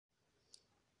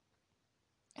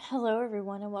Hello,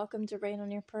 everyone, and welcome to Rain on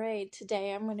Your Parade.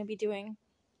 Today I'm going to be doing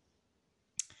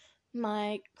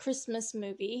my Christmas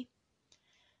movie.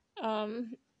 I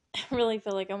really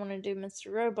feel like I want to do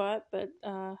Mr. Robot, but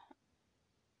I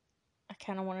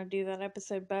kind of want to do that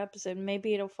episode by episode.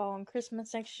 Maybe it'll fall on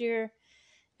Christmas next year.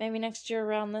 Maybe next year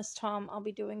around this time I'll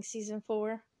be doing season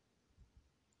 4.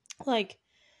 Like,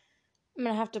 I'm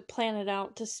going to have to plan it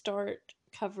out to start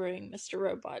covering Mr.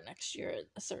 Robot next year at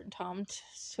a certain time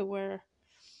to where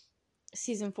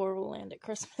season 4 will land at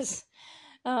Christmas.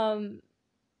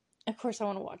 Of course, I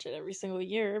want to watch it every single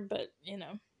year, but,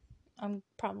 I'm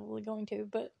probably going to.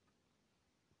 But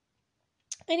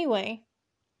anyway,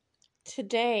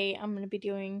 today I'm going to be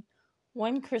doing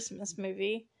one Christmas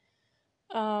movie.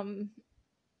 And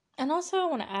also, I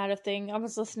want to add a thing. I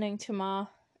was listening to my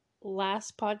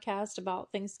last podcast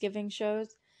about Thanksgiving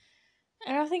shows,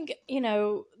 and I think,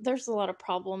 there's a lot of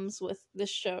problems with this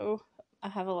show. I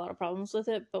have a lot of problems with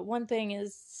it, but one thing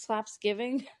is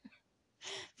Slapsgiving.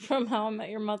 From How I Met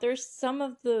Your Mother. Some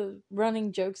of the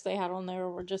running jokes they had on there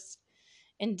were just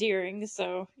endearing,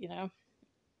 so,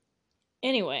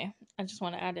 Anyway, I just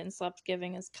want to add in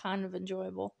Slapsgiving is kind of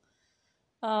enjoyable.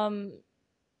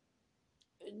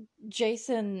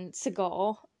 Jason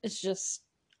Segel is just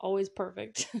always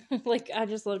perfect. I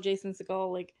just love Jason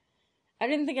Segel. I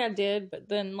didn't think I did, but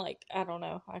then, I don't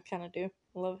know. I kind of do.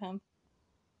 Love him.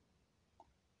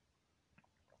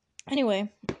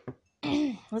 Anyway,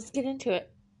 let's get into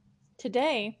it.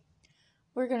 Today,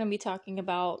 we're going to be talking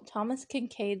about Thomas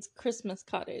Kincaid's Christmas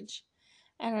Cottage.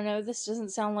 And I know this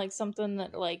doesn't sound like something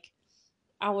that,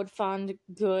 I would find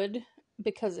good,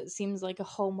 because it seems like a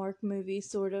Hallmark movie,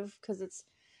 sort of, because it's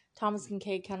Thomas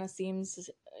Kincaid kind of seems,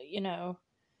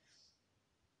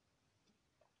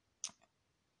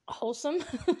 wholesome.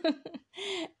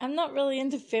 I'm not really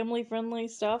into family-friendly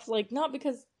stuff, not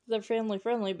because they're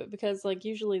family-friendly, but because,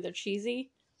 usually they're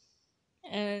cheesy.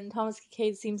 And Thomas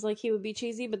Kincaid seems like he would be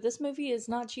cheesy, but this movie is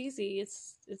not cheesy.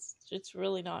 It's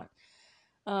really not.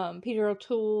 Peter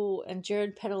O'Toole and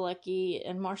Jared Padalecki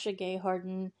and Marcia Gay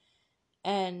Harden,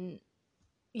 and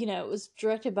it was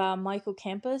directed by Michael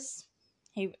Campus.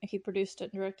 He produced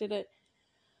it and directed it.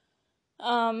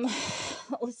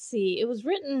 Let's see.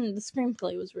 The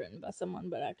screenplay was written by someone,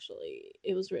 but actually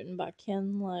it was written by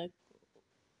Ken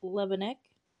Lebenick.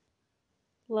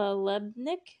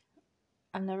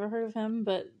 I've never heard of him,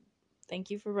 but thank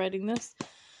you for writing this.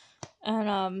 And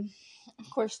of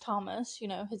course, Thomas,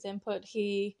 his input,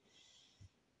 these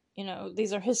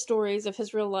are his stories of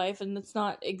his real life, and it's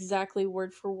not exactly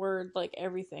word for word like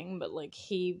everything, but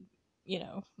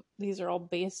these are all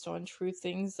based on true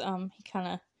things. He kind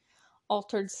of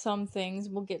altered some things.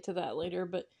 We'll get to that later,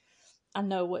 but I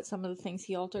know what some of the things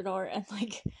he altered are, and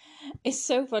it's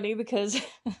so funny because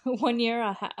one year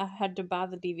I had to buy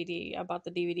the DVD. I bought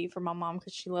the DVD for my mom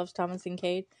because she loves Thomas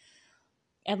Kincaid,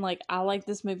 and I like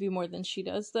this movie more than she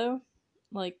does, though.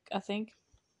 I think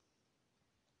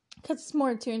because it's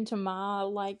more attuned to my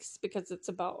likes, because it's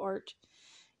about art,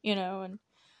 and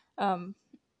I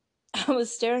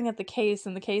was staring at the case,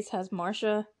 and the case has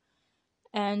Marcia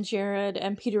and Jared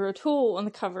and Peter O'Toole on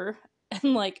the cover,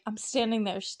 and I'm standing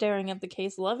there staring at the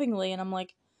case lovingly, and I'm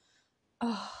like,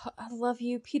 oh, I love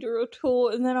you, Peter O'Toole.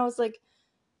 And then I was like,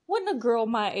 wouldn't a girl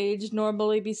my age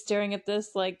normally be staring at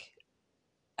this,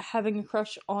 having a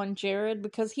crush on Jared?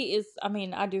 Because he is,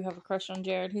 I do have a crush on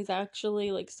Jared. He's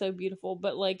actually, so beautiful,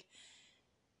 but,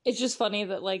 it's just funny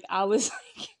that, I was,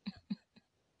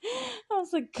 I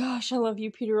was like, gosh, I love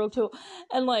you, Peter O'Toole.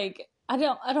 And, I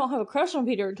don't have a crush on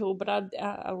Peter O'Toole, but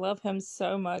I love him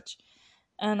so much.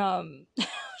 And,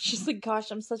 she's like,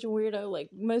 gosh, I'm such a weirdo.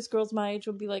 Most girls my age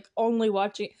would be, only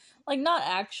watching, not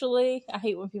actually. I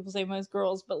hate when people say most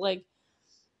girls, but,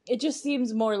 it just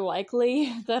seems more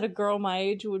likely that a girl my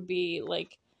age would be,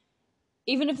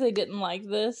 even if they didn't like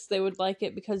this, they would like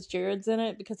it because Jared's in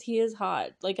it, because he is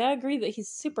hot. I agree that he's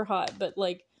super hot, but,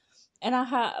 and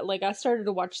I started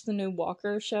to watch the new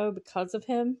Walker show because of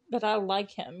him, but I like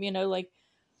him,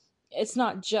 it's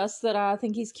not just that I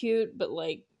think he's cute, but,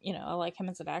 I like him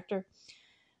as an actor.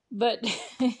 But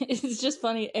it's just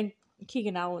funny, and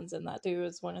Keegan Allen's in that too,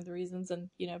 is one of the reasons, and,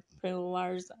 Pretty Little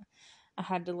Liars, I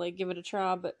had to, give it a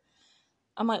try, but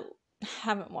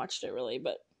haven't watched it really,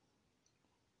 but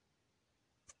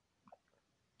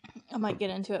I might get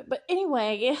into it. But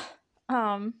anyway,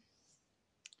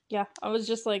 yeah, I was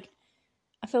just I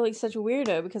feel like such a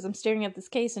weirdo because I'm staring at this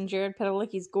case and Jared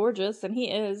Padalecki's gorgeous, and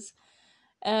he is,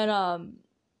 and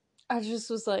I just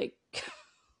was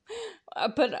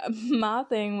but my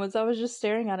thing was I was just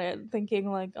staring at it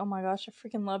thinking oh my gosh, I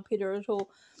freaking love Peter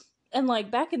O'Toole. and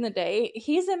like back in the day,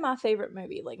 he's in my favorite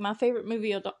movie, like my favorite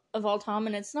movie of all time.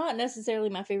 And it's not necessarily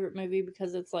my favorite movie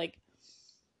because it's like,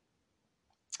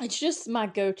 it's just my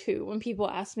go-to when people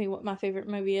ask me what my favorite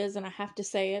movie is, and I have to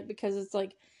say it because it's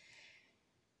like,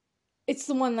 it's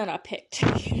the one that I picked,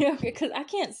 because I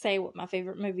can't say what my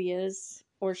favorite movie is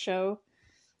or show.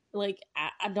 Like,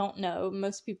 I don't know.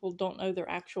 Most people don't know their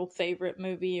actual favorite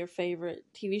movie or favorite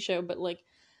TV show, but like,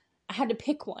 I had to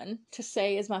pick one to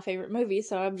say is my favorite movie.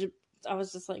 So I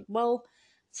was just like, well,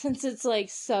 since it's like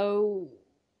so,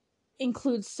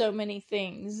 includes so many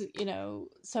things,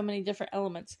 so many different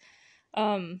elements.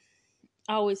 I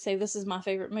always say this is my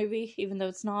favorite movie, even though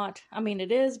it's not. I mean,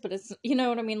 it is, but it's, you know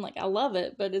what I mean? Like, I love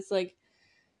it, but it's like,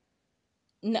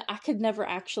 I could never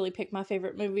actually pick my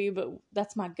favorite movie, but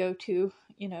that's my go-to,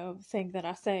 thing that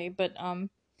I say. But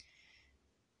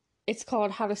it's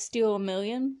called How to Steal a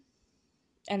Million,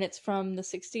 and it's from the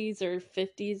 60s or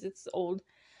 50s. It's old.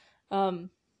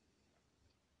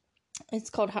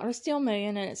 It's called How to Steal a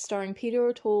Million, and it's starring Peter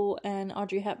O'Toole and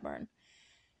Audrey Hepburn.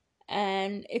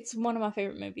 And it's one of my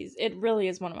favorite movies. It really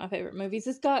is one of my favorite movies.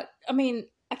 It's got, I mean,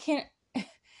 I can't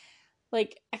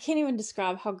even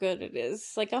describe how good it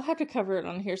is. Like, I'll have to cover it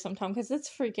on here sometime because it's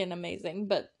freaking amazing.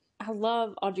 But I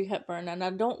love Audrey Hepburn, and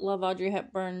I don't love Audrey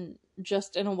Hepburn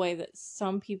just in a way that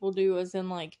some people do, as in,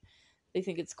 like, they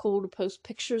think it's cool to post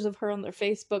pictures of her on their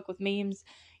Facebook with memes.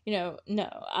 No,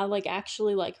 I, like,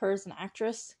 actually like her as an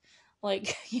actress.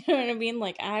 Like, you know what I mean?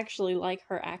 Like, I actually like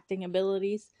her acting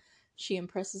abilities. She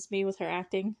impresses me with her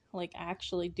acting. Like, I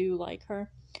actually do like her.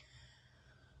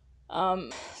 So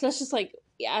that's just like,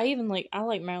 yeah, I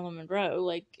like Marilyn Monroe,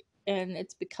 like, and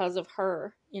it's because of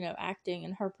her, acting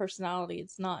and her personality.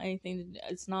 It's not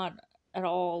it's not at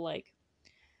all like,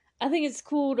 I think it's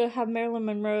cool to have Marilyn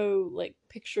Monroe, like,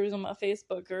 pictures on my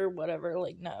Facebook or whatever.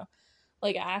 Like, no,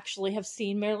 like, I actually have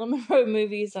seen Marilyn Monroe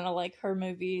movies, and I like her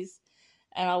movies,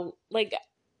 and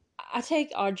I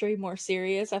take Audrey more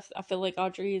serious. I feel like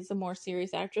Audrey is a more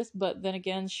serious actress, but then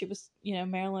again, she was,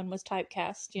 Marilyn was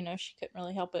typecast, she couldn't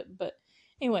really help it. But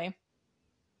anyway,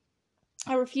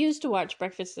 I refused to watch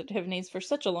Breakfast at Tiffany's for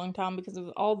such a long time because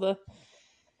of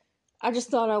I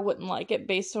just thought I wouldn't like it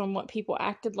based on what people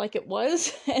acted like it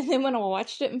was. And then when I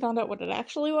watched it and found out what it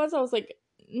actually was, I was like,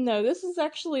 no, this is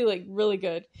actually, like, really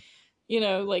good.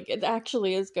 Like, it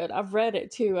actually is good. I've read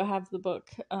it too. I have the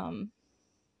book.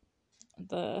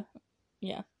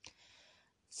 Yeah.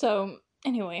 So,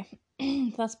 anyway,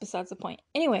 that's besides the point.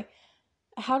 Anyway,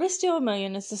 How to Steal a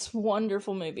Million is this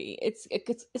wonderful movie. It's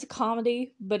a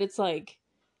comedy, but it's like,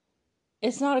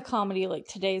 it's not a comedy like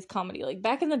today's comedy. Like,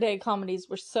 back in the day, comedies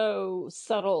were so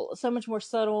subtle, so much more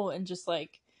subtle and just,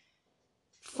 like,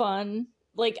 fun.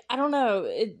 Like, I don't know,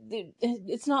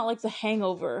 it's not like The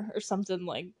Hangover or something,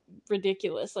 like,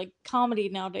 ridiculous. Like, comedy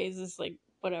nowadays is like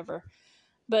whatever.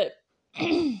 But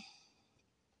oh,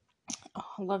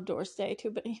 I love Doris Day too.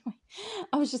 But anyway,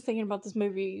 I was just thinking about this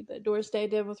movie that Doris Day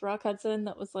did with Rock Hudson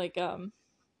that was like,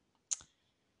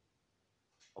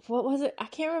 what was it? I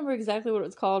can't remember exactly what it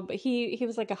was called, but he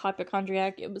was like a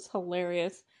hypochondriac. It was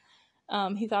hilarious.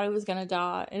 He thought he was gonna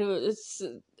die, and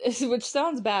which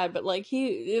sounds bad, but like,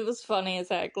 it was funny as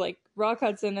heck. Like, Rock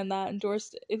Hudson and that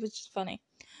endorsed it was just funny.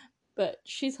 But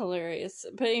she's hilarious.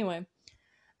 But anyway,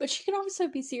 but she can also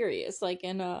be serious, like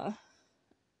in The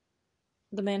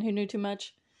Man Who Knew Too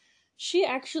Much. She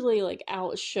actually, like,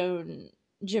 outshone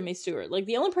Jimmy Stewart. Like,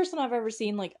 the only person I've ever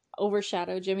seen, like,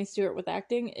 overshadow Jimmy Stewart with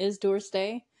acting is Doris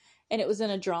Day, and it was in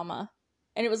a drama.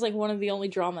 And it was, like, one of the only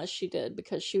dramas she did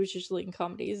because she was usually in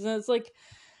comedies. And it's like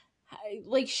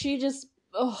she just,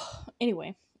 oh,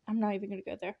 anyway, I'm not even gonna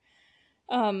go there.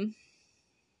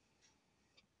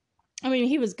 I mean,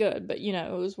 he was good, but,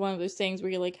 it was one of those things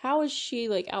where you're like, how is she,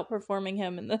 like, outperforming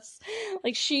him in this?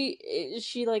 Like, she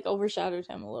like, overshadowed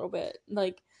him a little bit.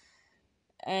 Like,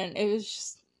 and it was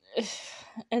just,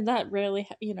 and that rarely,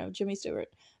 Jimmy Stewart.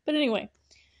 But anyway,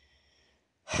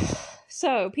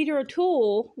 so Peter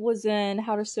O'Toole was in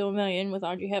How to Steal a Million with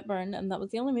Audrey Hepburn, and that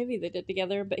was the only movie they did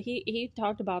together. But he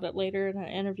talked about it later in an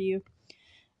interview,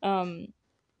 and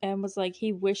was like,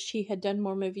 he wished he had done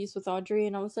more movies with Audrey.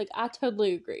 And I was like, I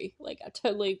totally agree. Like, I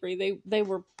totally agree. They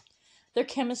were, their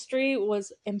chemistry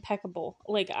was impeccable.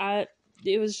 Like,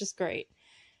 it was just great.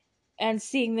 And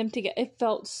seeing them together, it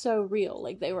felt so real.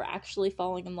 Like, they were actually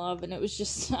falling in love. And it was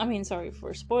just, I mean, sorry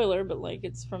for a spoiler, but, like,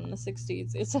 it's from the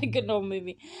 60s. It's like an old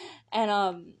movie.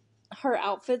 And her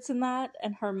outfits in that,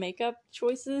 and her makeup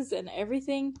choices and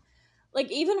everything, like,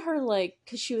 even her, like,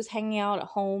 because she was hanging out at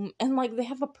home, and, like, they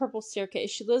have a purple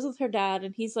staircase. She lives with her dad,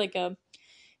 and he's like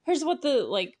here's what the,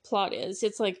 like, plot is.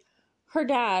 It's like, her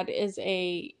dad is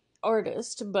a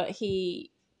artist, but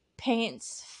he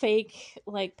paints fake,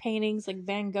 like, paintings, like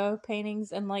Van Gogh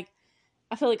paintings, and, like,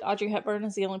 I feel like Audrey Hepburn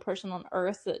is the only person on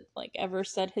earth that, like, ever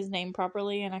said his name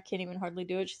properly, and I can't even hardly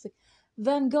do it. She's like,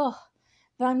 Van Gogh,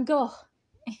 Van Gogh.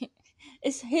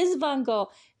 It's his Van Gogh.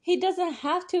 He doesn't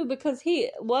have to because he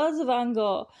was Van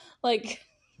Gogh. Like,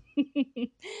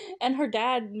 and her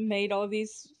dad made all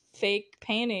these fake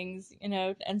paintings, you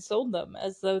know, and sold them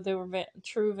as though they were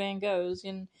true Van Goghs.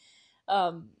 And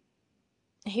um,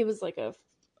 he was like a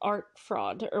art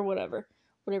fraud or whatever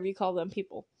you call them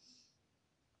people.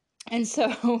 And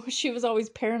so she was always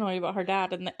paranoid about her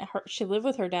dad, and she lived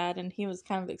with her dad, and he was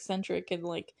kind of eccentric, and,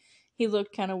 like, he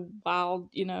looked kind of wild,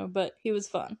 you know, but he was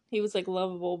fun. He was, like,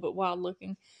 lovable but wild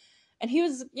looking. And he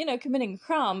was, you know, committing a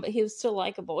crime, but he was still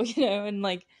likable, you know, and,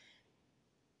 like,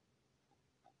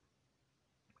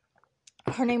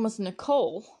 her name was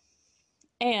Nicole.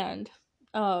 And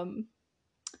so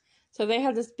they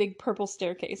had this big purple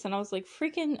staircase, and I was like,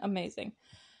 freaking amazing.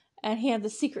 And he had the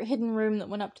secret hidden room that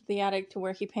went up to the attic to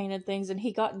where he painted things, and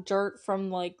he got dirt from,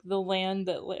 like, the land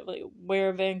that, like,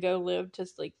 where Van Gogh lived, to,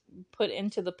 like, put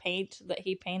into the paint that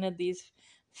he painted these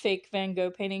fake Van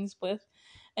Gogh paintings with.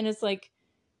 And it's like,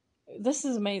 this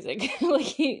is amazing. Like,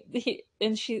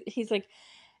 he's like,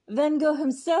 Van Gogh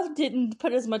himself didn't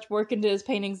put as much work into his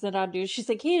paintings that I do. She's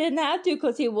like, he didn't have to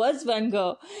because he was Van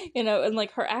Gogh, you know, and,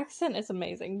 like, her accent is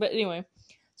amazing. But anyway,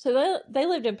 so they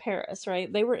lived in Paris,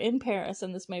 right? They were in Paris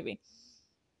in this movie.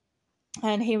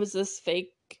 And he was this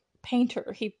fake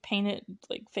painter. He painted,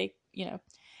 like, fake, you know.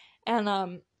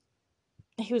 And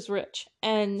he was rich.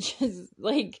 And she's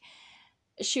like,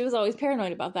 she was always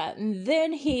paranoid about that. And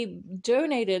then he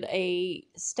donated a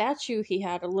statue he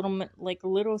had, a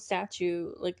little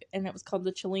statue, like, and it was called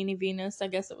the Cellini Venus. I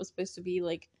guess it was supposed to be,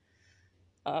 like,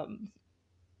 I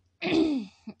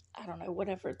don't know,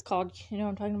 whatever it's called. You know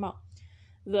what I'm talking about?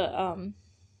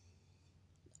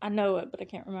 I know it, but I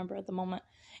can't remember at the moment.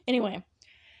 Anyway,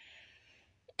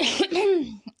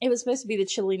 it was supposed to be the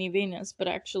Cellini Venus, but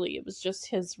actually it was just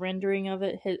his rendering of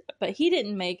it. But he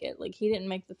didn't make it. Like, he didn't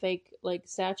make the fake, like,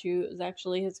 statue. It was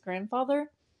actually his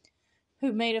grandfather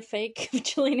who made a fake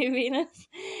Cellini Venus,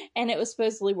 and it was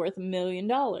supposedly worth $1 million.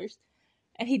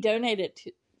 And he donated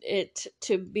it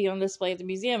to be on display at the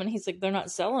museum, and he's like, they're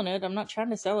not selling it. I'm not trying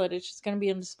to sell it. It's just going to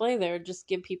be on display there. Just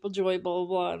give people joy, blah, blah,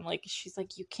 blah. And, like, she's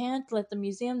like, you can't let the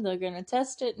museum. They're going to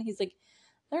test it. And he's like,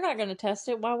 they're not going to test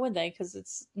it. Why would they? Because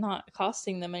it's not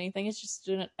costing them anything. It's just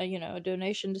a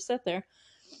donation to sit there.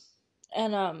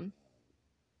 And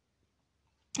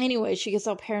anyway, she gets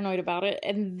all paranoid about it.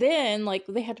 And then, like,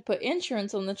 they had to put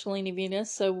insurance on the Cellini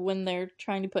Venus. So when they're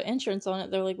trying to put insurance on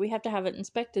it, they're like, we have to have it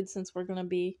inspected since we're going to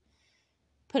be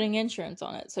putting insurance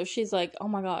on it. So she's like, oh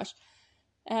my gosh.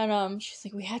 And she's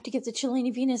like, we have to get the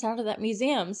Cellini Venus out of that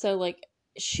museum. So, like,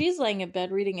 she's laying in bed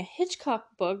reading a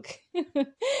Hitchcock book,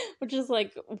 which is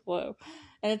like, whoa.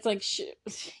 And it's like,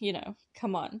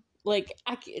 come on. Like,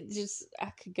 I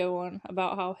could go on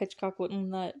about how Hitchcock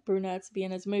wouldn't let brunettes be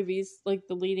in his movies, like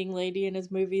the leading lady in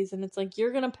his movies. And it's like,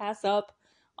 you're going to pass up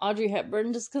Audrey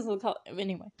Hepburn just because of the color.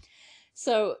 Anyway,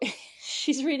 so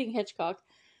she's reading Hitchcock,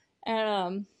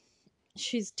 and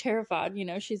she's terrified. You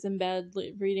know, she's in bed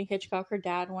reading Hitchcock. Her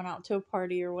dad went out to a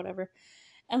party or whatever.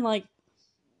 And, like,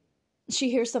 she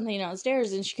hears something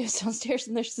downstairs, and she goes downstairs,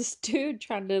 and there's this dude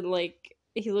trying to, like,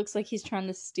 he looks like he's trying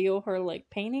to steal her, like,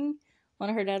 painting, one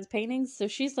of her dad's paintings. So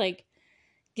she's, like,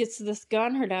 gets this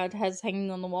gun her dad has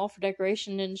hanging on the wall for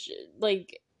decoration, and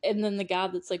and then the guy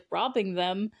that's, like, robbing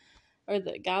them, or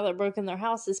the guy that broke in their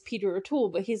house, is Peter O'Toole,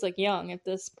 but he's, like, young at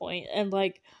this point, and,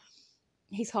 like,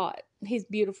 he's hot, he's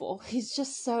beautiful, he's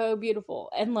just so beautiful.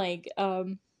 And, like,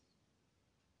 so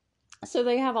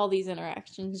they have all these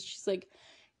interactions. She's like,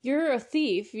 you're a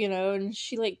thief, you know, and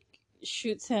she, like,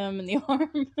 shoots him in the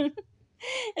arm.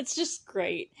 It's just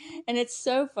great, and it's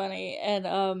so funny.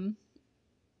 And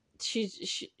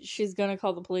she's gonna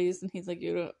call the police, and he's like,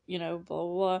 you don't, you know, blah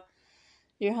blah blah.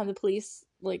 You have the police,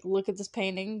 like, look at this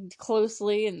painting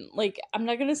closely, and, like, I'm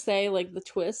not gonna say, like, the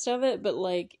twist of it, but,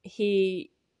 like,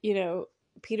 he, you know,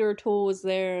 Peter O'Toole was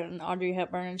there, and Audrey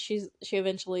Hepburn, and she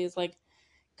eventually is like,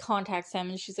 contacts him,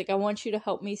 and she's like, I want you to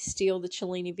help me steal the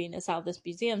Cellini Venus out of this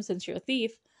museum since you're a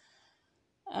thief.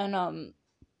 And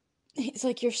he's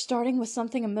like, you're starting with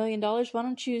something $1 million. Why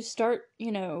don't you start,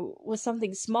 you know, with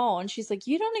something small? And she's like,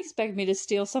 you don't expect me to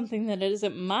steal something that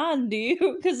isn't mine, do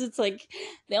you? Because it's like,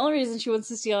 the only reason she wants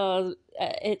to steal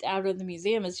it out of the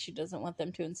museum is she doesn't want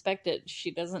them to inspect it. She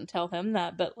doesn't tell him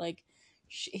that, but, like,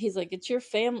 he's like, it's your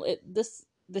family.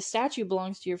 The statue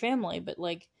belongs to your family, but,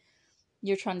 like,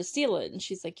 you're trying to steal it. And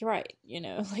she's like, you're right, you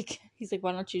know, like, he's like,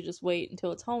 why don't you just wait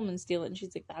until it's home and steal it? And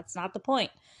she's like, that's not the point,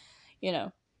 you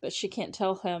know. but she can't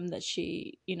tell him that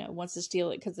she, wants to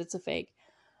steal it because it's a fake.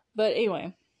 But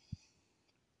anyway,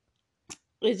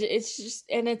 it's just,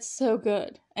 and it's so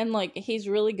good. And like, he's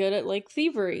really good at like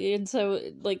thievery. And so,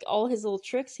 like, all his little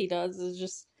tricks he does is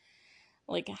just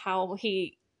like how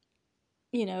he,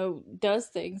 does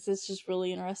things. It's just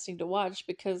really interesting to watch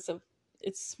because of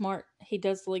it's smart. He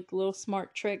does like little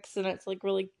smart tricks and it's like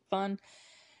really fun.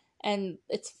 And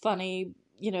it's funny,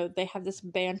 they have this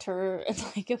banter. And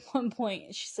like at one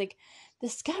point, she's like,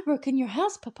 "This guy broke in your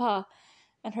house, Papa."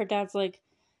 And her dad's like,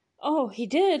 "Oh, he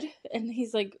did." And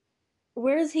he's like,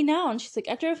 "Where is he now?" And she's like,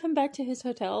 "I drove him back to his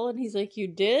hotel." And he's like, "You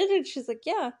did?" And she's like,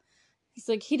 "Yeah." He's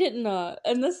like, "He didn't,"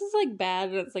 and this is like bad,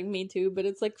 and it's like me too, but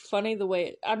it's like funny the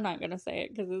way I'm not gonna say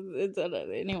it because it's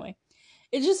anyway.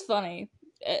 It's just funny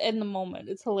in the moment.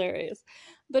 It's hilarious.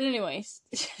 But anyways,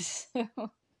 so,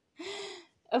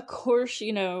 of course,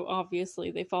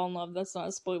 obviously they fall in love. That's not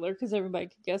a spoiler because everybody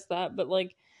could guess that. But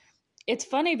like, it's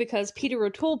funny because Peter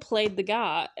O'Toole played the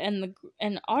guy, and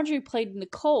Audrey played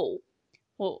Nicole.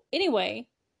 Well, anyway,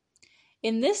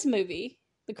 in this movie,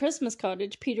 The Christmas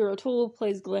Cottage, Peter O'Toole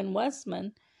plays Glenn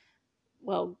Westman.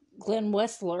 Well, Glenn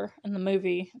Westler in the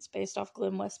movie. It's based off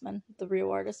Glenn Westman, the real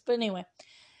artist. But anyway,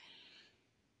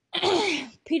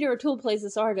 Peter O'Toole plays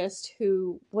this artist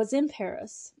who was in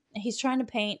Paris. He's trying to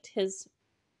paint his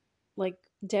like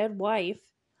dead wife,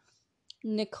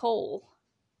 Nicole.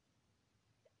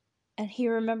 And he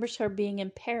remembers her being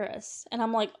in Paris. And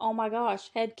I'm like, oh my gosh,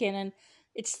 headcanon,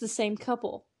 it's the same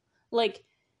couple. Like,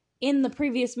 in the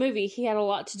previous movie, he had a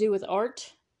lot to do with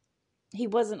art. He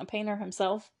wasn't a painter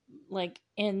himself, like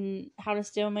in How to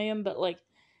Steal a Million, but like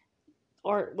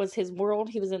art was his world.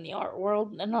 He was in the art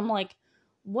world. And I'm like,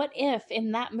 what if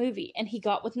in that movie, and he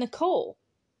got with Nicole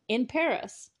in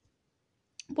Paris,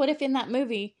 what if in that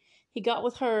movie he got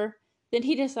with her, then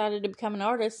he decided to become an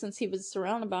artist since he was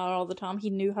surrounded by it all the time. He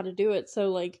knew how to do it. So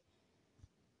like,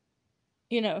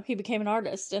 he became an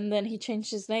artist, and then he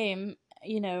changed his name,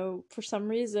 for some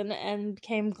reason, and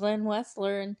became Glenn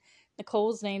Westler, and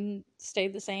Nicole's name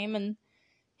stayed the same, and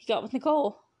he got with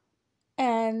Nicole.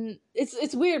 And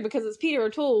it's weird because it's Peter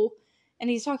O'Toole, and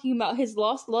he's talking about his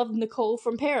lost love, Nicole,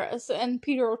 from Paris. And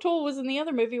Peter O'Toole was in the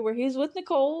other movie where he's with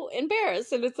Nicole in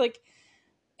Paris. And it's like,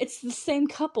 it's the same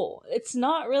couple. It's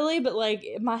not really, but like,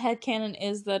 my headcanon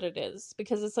is that it is.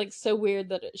 Because it's like so weird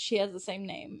that she has the same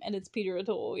name, and it's Peter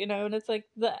O'Toole, and it's like,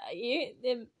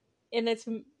 and it's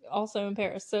also in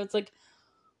Paris. So it's like,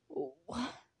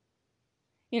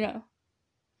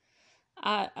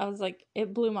 I was like,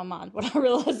 it blew my mind when I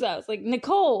realized that. I was like,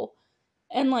 Nicole!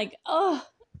 And like, oh,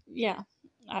 yeah.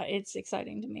 It's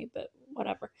exciting to me, but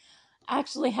whatever. I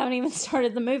actually haven't even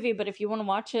started the movie, but if you want to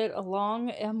watch it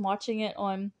along, I'm watching it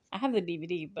on, I have the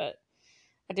DVD, but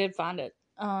I did find it,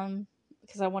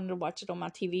 because I wanted to watch it on my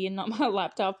TV and not my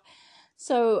laptop.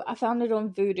 So I found it on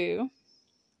Vudu,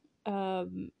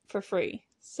 for free.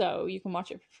 So you can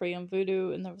watch it for free on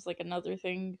Vudu, and there was like another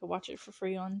thing you could watch it for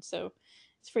free on, so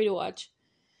it's free to watch.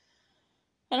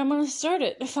 And I'm gonna start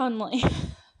it, finally.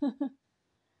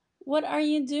 What are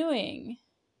you doing?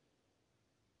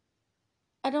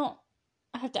 I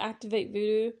have to activate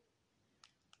Voodoo.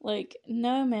 Like,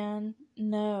 no, man.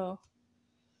 No.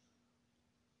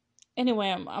 Anyway,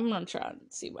 I'm gonna try and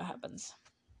see what happens.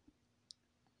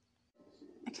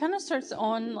 It kind of starts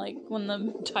on, like, when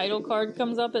the title card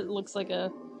comes up, it looks like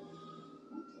a...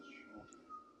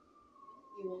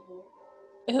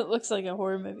 It looks like a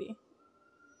horror movie.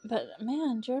 But,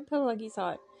 man, Jared Padalecki's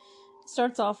hot. It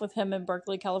starts off with him in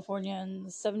Berkeley, California in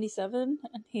 1977,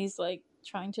 and he's, like,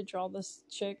 trying to draw this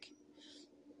chick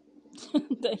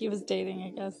that he was dating, I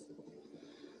guess.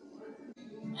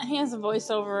 He has a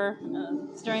voiceover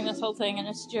during this whole thing, and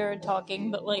it's Jared talking,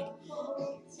 but like,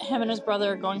 him and his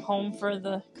brother are going home for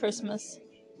the Christmas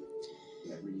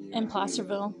in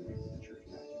Placerville.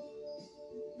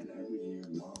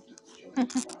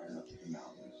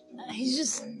 He's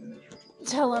just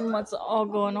telling what's all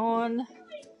going on,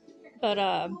 but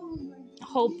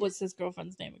Hope was his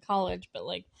girlfriend's name at college, but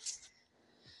like,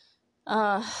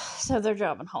 so they're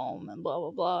driving home and blah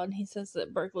blah blah, and he says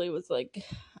that Berkeley was like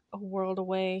a world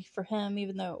away for him,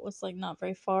 even though it was like not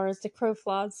very far as the crow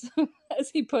flies, as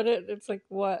he put it. It's like,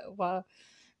 what? Wow.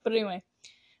 But anyway,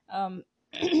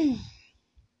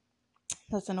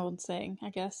 that's an old saying, I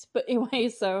guess. But anyway,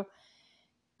 so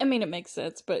I mean, it makes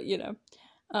sense, but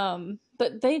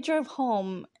but they drove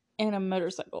home in a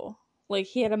motorcycle. Like,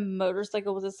 he had a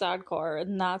motorcycle with a sidecar,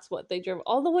 and that's what they drove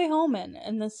all the way home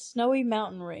in the snowy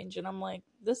mountain range. And I'm like,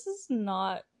 this is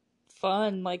not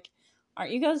fun. Like,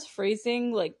 aren't you guys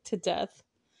freezing like to death?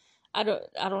 I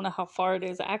don't know how far it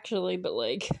is actually, but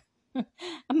like,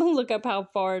 I'm gonna look up how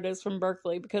far it is from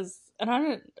Berkeley because, and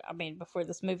I mean, before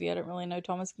this movie, I didn't really know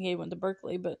Thomas Kincaid went to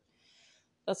Berkeley, but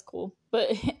that's cool. But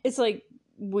it's like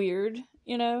weird,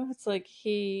 you know? It's like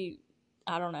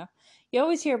I don't know. You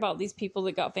always hear about these people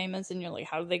that got famous, and you're like,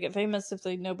 how did they get famous if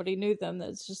nobody knew them?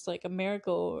 That's just like a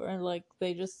miracle, or like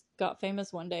they just got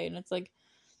famous one day, and it's like,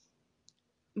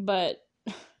 but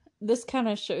this kind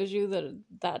of shows you that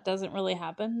that doesn't really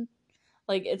happen.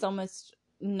 Like, it's almost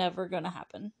never gonna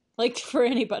happen. Like, for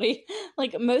anybody.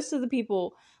 Like, most of the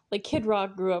people, like, Kid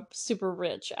Rock grew up super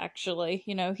rich, actually.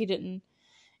 You know, he didn't,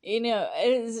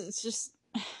 it's just,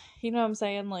 you know what I'm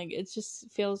saying? Like, it just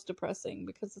feels depressing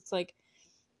because it's like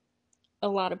a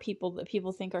lot of people that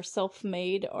people think are self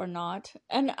made are not.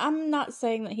 And I'm not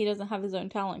saying that he doesn't have his own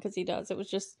talent, because he does. It was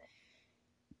just,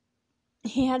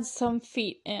 he had some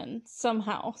feet in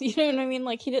somehow. You know what I mean?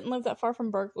 Like, he didn't live that far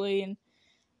from Berkeley, and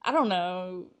I don't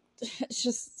know. It's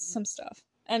just some stuff.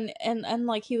 And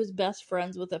like, he was best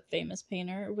friends with a famous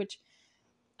painter, which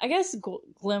I guess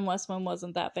Glenn Westman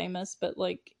wasn't that famous, but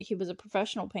like, he was a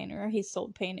professional painter. He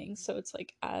sold paintings, so it's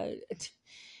like,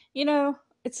 you know,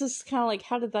 it's just kind of like,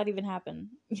 how did that even happen?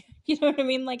 You know what I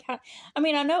mean? Like, how? I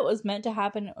mean, I know it was meant to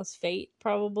happen. It was fate,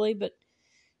 probably, but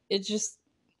it just,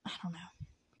 I don't know.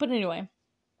 But anyway,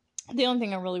 the only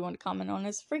thing I really want to comment on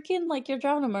is freaking, like, you're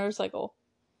driving a motorcycle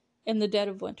in the dead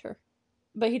of winter.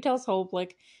 But he tells Hope,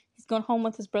 like, he's going home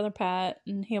with his brother Pat,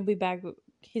 and he'll be back.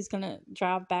 He's gonna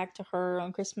drive back to her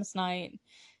on Christmas night.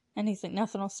 And he's like,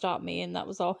 nothing will stop me. And that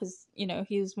was all his, you know,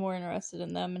 he was more interested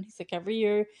in them. And he's like, every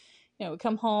year, you know, we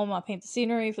come home, I paint the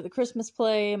scenery for the Christmas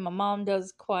play, and my mom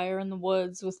does choir in the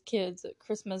woods with kids at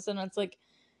Christmas. And it's like,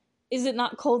 is it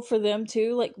not cold for them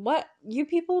too? Like, what? You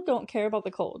people don't care about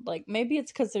the cold. Like, maybe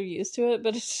it's because they're used to it,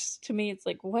 but it's just, to me, it's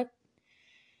like, what?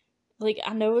 Like,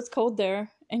 I know it's cold there,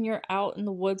 and you're out in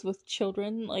the woods with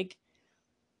children. Like,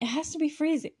 it has to be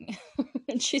freezing.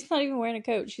 And she's not even wearing a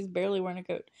coat. She's barely wearing a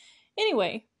coat.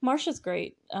 Anyway, Marsha's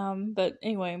great. But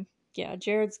anyway, yeah,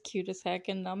 Jared's cute as heck,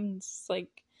 and I'm just like,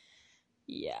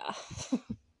 yeah.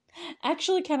 I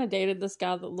actually kind of dated this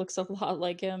guy that looks a lot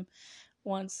like him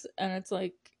once, and it's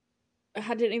like,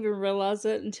 I didn't even realize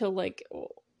it until like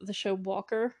the show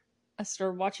Walker. I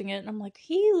started watching it, and I'm like,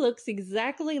 he looks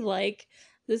exactly like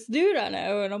this dude I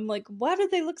know, and I'm like, why do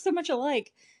they look so much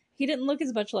alike? He didn't look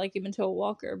as much like him until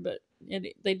Walker, but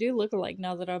they do look alike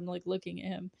now that I'm like looking at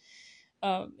him.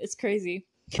 It's crazy.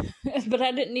 But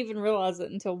I didn't even realize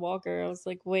it until Walker. I was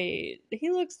like, wait, he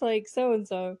looks like so and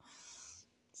so.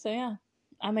 So yeah,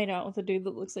 I made out with a dude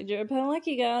that looks like Jared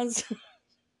Padalecki, guys.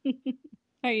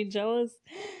 Are you jealous?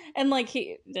 And like,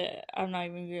 I'm not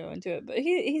even gonna go into it, but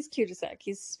he's cute as heck.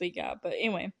 He's a sweet guy. But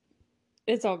anyway,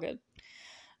 it's all good.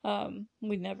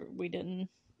 We didn't.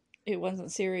 It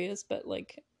wasn't serious, but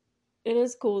like, it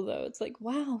is cool though. It's like,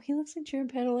 wow, he looks like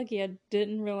Jared Padalecki. I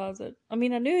didn't realize it. I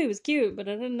mean, I knew he was cute, but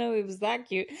I didn't know he was that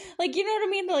cute. Like, you know what I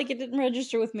mean? Like, it didn't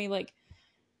register with me. Like,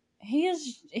 he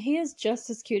is just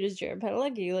as cute as Jared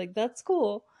Padalecki. Like, that's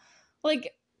cool.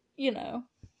 Like, you know,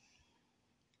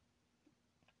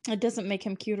 it doesn't make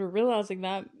him cuter realizing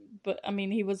that. But I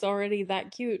mean, he was already that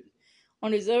cute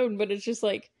on his own. But it's just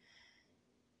like,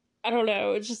 I don't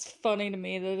know. It's just funny to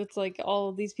me that it's like all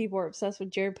of these people are obsessed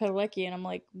with Jared Padalecki, and I'm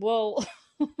like, well,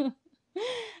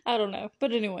 I don't know.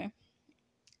 But anyway,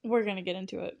 we're gonna get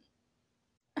into it.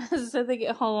 So they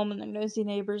get home, and their nosy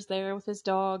neighbor's there with his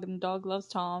dog, and the dog loves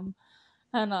Tom.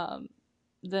 And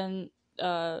then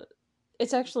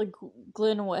it's actually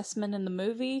Glenn Westman in the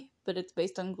movie, but it's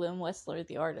based on Glenn Westler,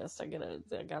 the artist. I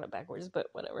got it backwards, but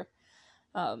whatever.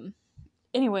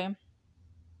 Anyway,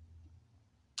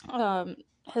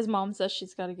 his mom says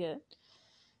she's got to get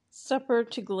supper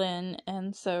to Glenn,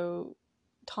 and so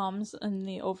Tom's in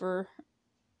the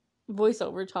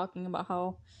voiceover talking about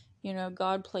how, you know,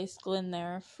 God placed Glenn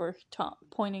there for Tom,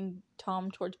 pointing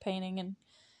Tom towards painting, and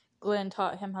Glenn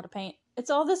taught him how to paint. It's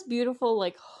all this beautiful,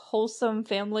 like, wholesome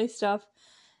family stuff.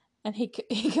 And he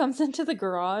comes into the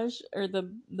garage, or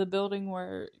the building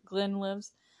where Glenn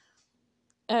lives.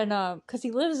 And because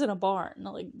he lives in a barn.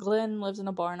 Like, Glenn lives in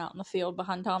a barn out in the field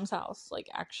behind Tom's house, like,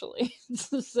 actually.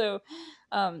 So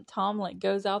Tom, like,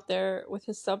 goes out there with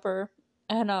his supper,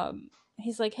 and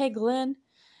he's like, hey, Glenn.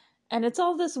 And it's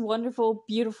all this wonderful,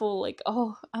 beautiful, like,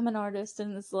 oh, I'm an artist,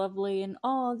 and it's lovely, and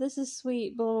oh, this is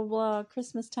sweet, blah, blah, blah,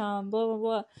 Christmas time, blah, blah,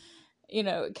 blah. You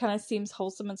know, it kind of seems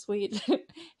wholesome and sweet.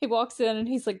 He walks in, and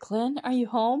he's like, Glenn, are you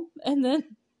home? And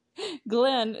then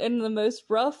Glenn, in the most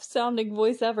rough sounding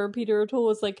voice ever, Peter O'Toole,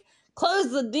 was like,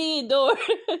 close the D door.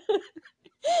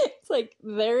 It's like,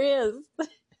 there he is.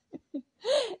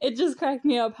 It just cracked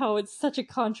me up how it's such a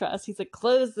contrast. He's like,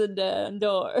 close the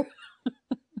door.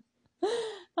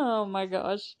 Oh my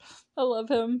gosh. I love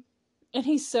him. And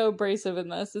he's so abrasive in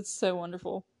this. It's so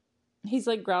wonderful. He's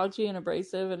like grouchy and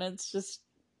abrasive, and it's just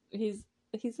he's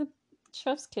a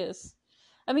chef's kiss.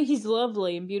 I mean, he's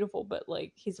lovely and beautiful, but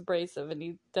like he's abrasive, and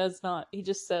he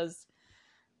just says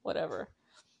whatever.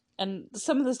 And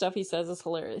some of the stuff he says is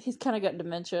hilarious. He's kind of got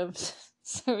dementia,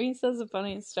 so he says the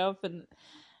funniest stuff, and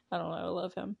I don't know, I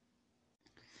love him.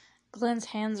 Glenn's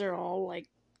hands are all like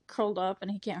curled up,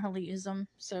 and he can't hardly use them,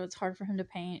 so it's hard for him to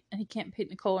paint, and he can't paint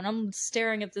Nicole. And I'm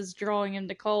staring at this drawing of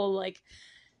Nicole, like,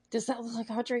 does that look like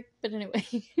Audrey? But anyway,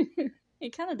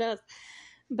 it kind of does.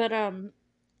 But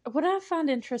what I find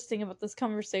interesting about this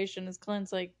conversation is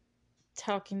Glenn's like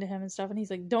talking to him and stuff, and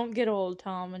he's like, "Don't get old,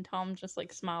 Tom," and Tom just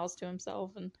like smiles to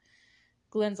himself, and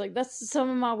Glenn's like, "That's some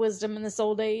of my wisdom in this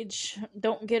old age.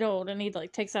 Don't get old." And he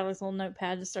like takes out his little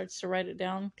notepad and starts to write it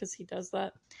down because he does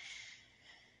that.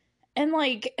 And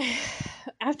like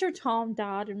after Tom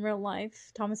died in real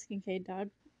life, Thomas Kincaid died.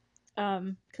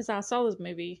 Because I saw this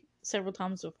movie several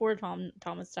times before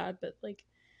Thomas died, but like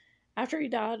after he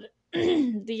died,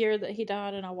 the year that he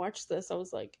died, and I watched this, I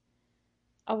was like,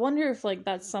 I wonder if like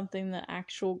that's something that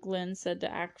actual Glenn said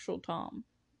to actual Tom,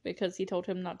 because he told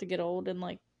him not to get old, and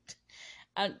like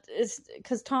it's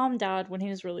because Tom died when he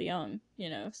was really young,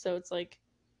 so it's like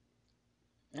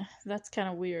that's kind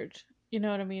of weird, you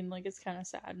know what I mean? Like it's kind of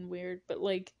sad and weird, but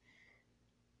like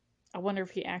I wonder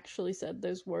if he actually said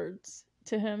those words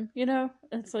to him,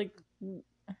 it's like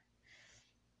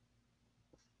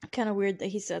kind of weird that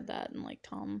he said that, and like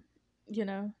Tom,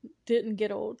 didn't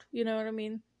get old, you know what I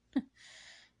mean?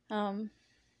 But I'm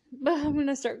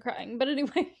gonna start crying, but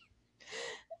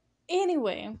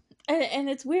anyway, and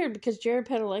it's weird because Jared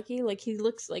Padalecki, like, he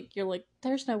looks like, you're like,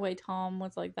 there's no way Tom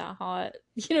was like that hot,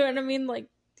 you know what I mean? Like,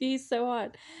 he's so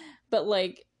hot. But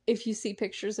like, if you see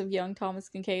pictures of young Thomas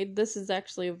Kincaid, this is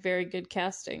actually a very good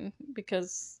casting,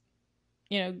 because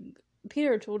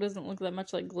Peter O'Toole doesn't look that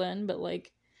much like Glenn, but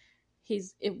like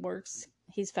it works.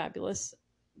 He's fabulous.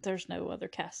 There's no other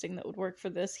casting that would work for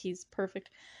this. He's perfect.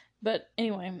 But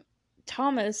anyway,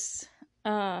 Thomas,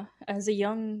 as a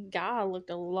young guy, looked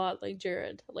a lot like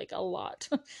Jared, like a lot.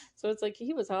 So it's like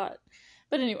he was hot.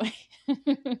 But anyway,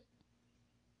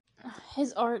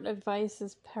 his art advice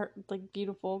is like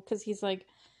beautiful, because he's like,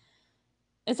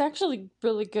 it's actually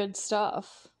really good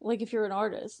stuff. Like, if you're an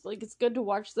artist, like, it's good to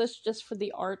watch this just for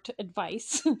the art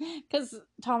advice. Because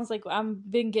Tom's like,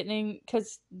 I've been getting,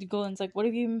 because Glenn's like, what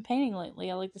have you been painting lately?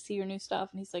 I like to see your new stuff.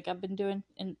 And he's like, I've been doing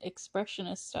an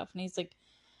expressionist stuff. And he's like,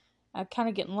 I'm kind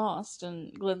of getting lost.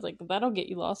 And Glenn's like, that'll get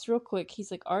you lost real quick. He's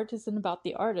like, art isn't about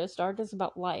the artist. Art is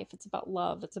about life. It's about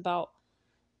love. It's about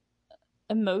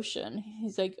emotion.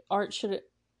 He's like, art should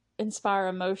inspire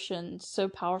emotion so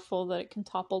powerful that it can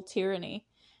topple tyranny.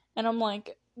 And I'm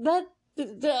like,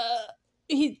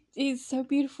 he's so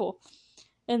beautiful.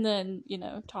 And then,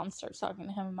 Tom starts talking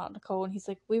to him about Nicole, and he's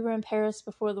like, we were in Paris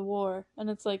before the war. And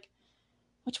it's like,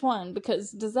 which one?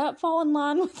 Because does that fall in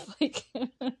line with, like,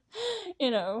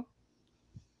 well,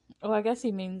 I guess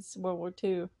he means World War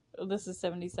II. This is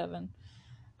 77.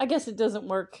 I guess it doesn't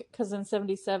work, because in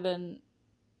 77,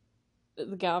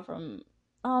 the guy from,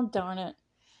 oh, darn it.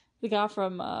 The guy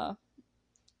from,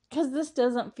 because this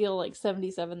doesn't feel like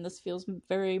 77, this feels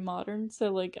very modern,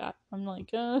 so like I'm like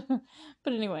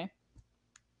but anyway,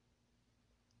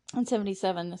 in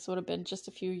 77 this would have been just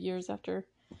a few years after,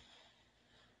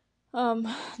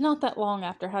 not that long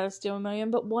after How to Steal a Million,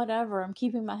 but whatever, I'm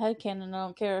keeping my headcanon, I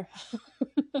don't care.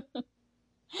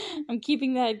 I'm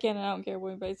keeping the headcanon, I don't care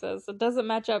what anybody says. It doesn't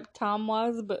match up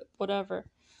time-wise, but whatever.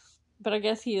 But I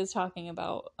guess he is talking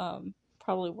about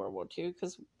probably World War II,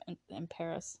 because in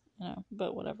Paris,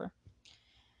 but whatever.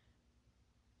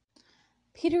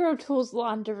 Peter O'Toole's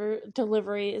line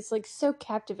delivery is like so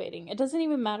captivating. It doesn't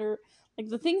even matter, like,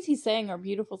 the things he's saying are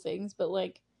beautiful things, but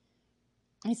like,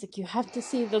 he's like, you have to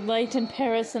see the light in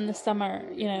Paris in the summer,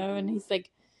 and he's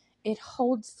like, it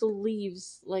holds the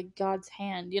leaves like God's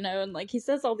hand, and like he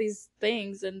says all these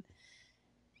things, and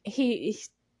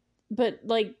but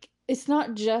like, it's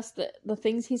not just the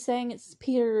things he's saying, it's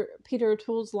Peter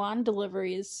O'Toole's line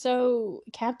delivery is so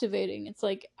captivating. It's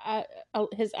like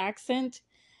his accent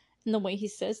and the way he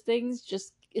says things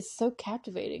just is so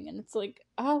captivating, and it's like,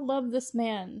 I love this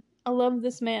man.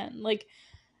 Like,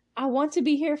 I want to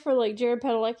be here for like Jared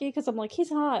Padalecki, because I'm like, he's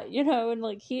hot, and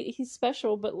like he's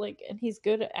special, but like, and he's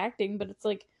good at acting, but it's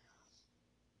like,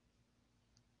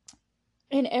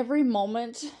 in every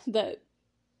moment that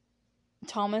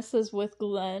Thomas is with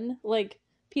Glenn, like,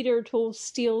 Peter O'Toole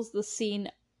steals the scene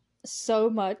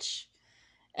so much,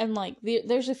 And like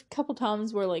there's a couple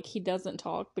times where like he doesn't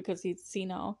talk because he's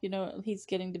senile, you know, he's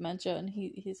getting dementia, and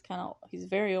he's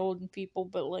very old and feeble,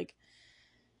 but like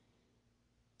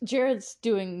Jared's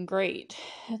doing great.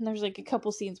 And there's like a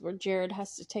couple scenes where Jared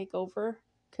has to take over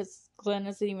because Glenn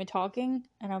isn't even talking,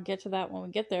 and I'll get to that when we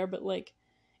get there. But like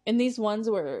in these ones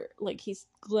where like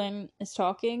Glenn is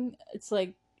talking, it's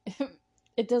like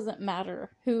it doesn't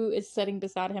matter who is sitting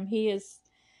beside him. He is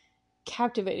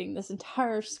captivating this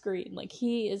entire screen. Like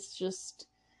he is just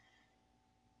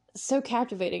so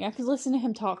captivating. I could listen to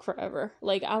him talk forever.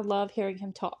 Like I love hearing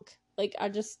him talk. Like I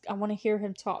want to hear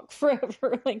him talk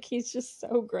forever. Like he's just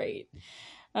so great.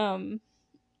 Um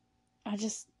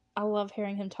I love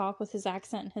hearing him talk with his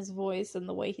accent and his voice and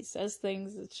the way he says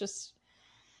things. It's just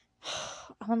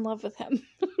I'm in love with him.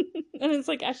 And it's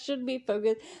like I should be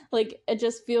focused. Like it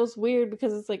just feels weird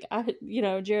because it's like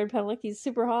Jared Padalecki's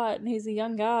super hot and he's a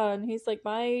young guy and he's like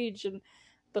my age,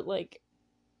 but like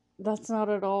that's not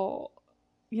at all.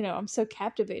 I'm so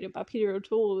captivated by Peter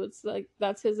O'Toole. It's like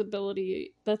that's his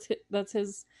ability. That's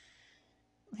his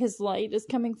light is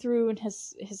coming through, and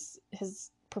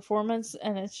his performance,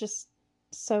 and it's just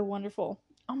so wonderful.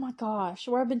 Oh my gosh,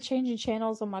 where I've been changing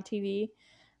channels on my TV,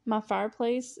 my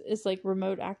fireplace is like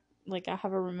remote like I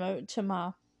have a remote to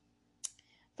my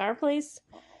fireplace,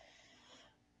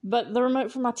 but the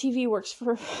remote for my TV works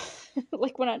for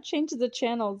like when I change the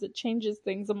channels, it changes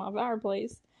things on my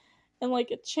fireplace. And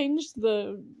like it changed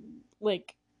the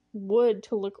like wood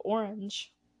to look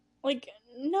orange. Like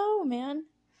no, man.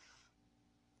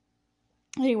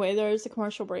 Anyway, there's a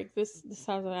commercial break. This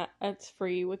has it's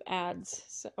free with ads,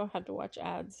 so I had to watch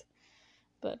ads.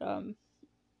 But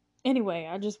anyway,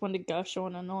 I just wanted to gush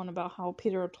on and on about how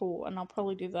Peter O'Toole, and I'll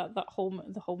probably do the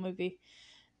whole movie.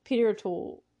 Peter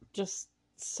O'Toole, just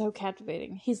so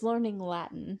captivating. He's learning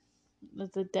Latin,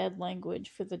 the dead language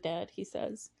for the dead, he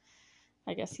says.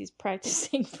 I guess he's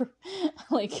practicing for,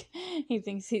 like, he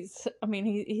thinks he's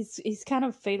kind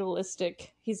of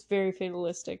fatalistic. He's very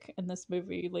fatalistic in this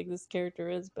movie, like this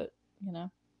character is, but,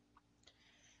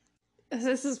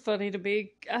 This is funny to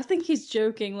me. I think he's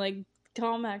joking, like,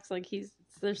 Tom acts like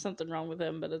there's something wrong with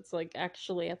him, but it's like,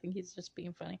 actually, I think he's just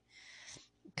being funny.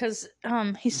 Because,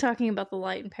 he's talking about the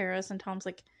light in Paris, and Tom's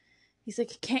like, he's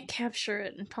like, I can't capture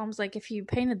it, and Tom's like, if you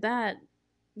painted that,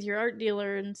 your art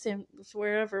dealer in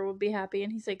wherever would be happy.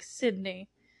 And he's like, Sydney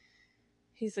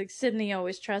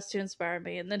always tries to inspire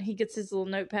me. And then he gets his little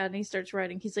notepad and he starts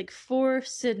writing. He's like, for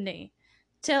Sydney,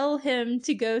 tell him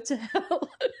to go to hell.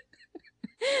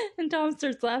 And Tom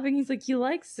starts laughing. He's like, you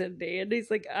like Sydney? And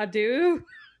he's like, I do.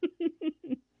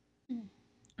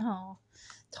 Oh,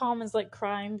 Tom is like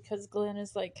crying because Glenn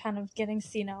is like kind of getting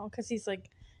senile because he's like,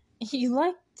 you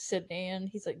like Sydney? And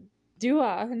he's like, do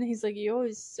I? And he's like, you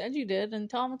always said you did. And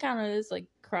Tom kind of is like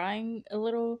crying a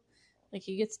little, like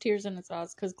he gets tears in his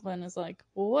eyes because Glenn is like,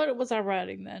 well, what was I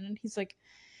writing then? And he's like,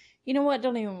 you know what,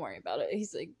 don't even worry about it.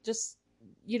 He's like, just,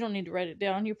 you don't need to write it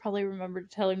down. You probably remember to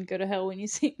tell him to go to hell when you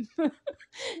see him.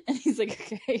 And he's like,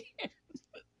 okay.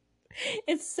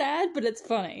 It's sad, but it's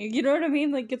funny, you know what I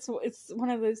mean? Like it's one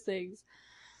of those things.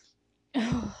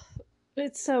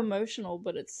 It's so emotional,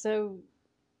 but it's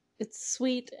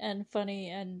sweet and funny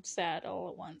and sad all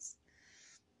at once.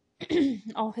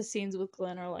 All his scenes with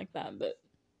Glenn are like that, but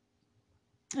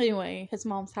anyway, his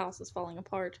mom's house is falling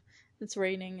apart. It's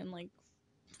raining and like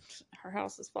her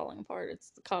house is falling apart.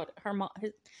 It's the cottage.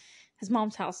 His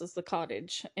mom's house is the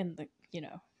cottage, and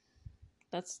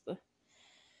that's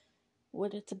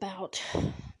what it's about.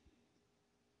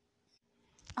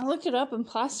 I looked it up, and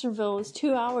Placerville is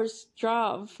 2 hours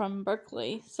drive from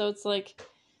Berkeley, so it's like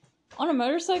on a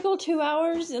motorcycle 2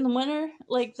 hours in the winter,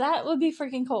 like that would be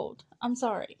freaking cold. I'm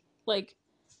sorry, like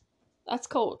that's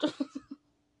cold.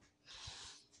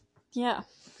 Yeah.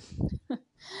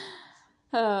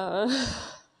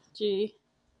 Gee,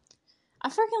 I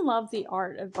freaking love the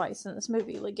art advice in this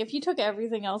movie. Like if you took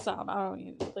everything else out, I don't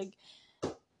even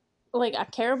like I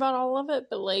care about all of it,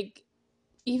 but like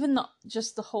even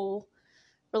just the whole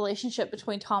relationship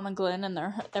between Tom and Glenn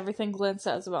and everything Glenn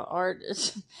says about art,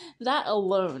 that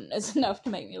alone is enough to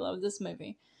make me love this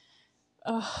movie.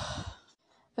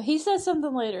 But he says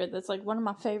something later that's like one of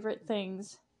my favorite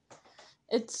things.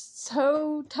 It's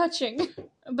so touching,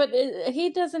 but he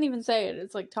doesn't even say it.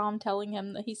 It's like Tom telling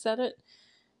him that he said it.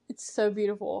 It's so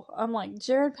beautiful. I'm like,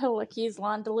 Jared Padalecki's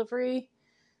line delivery,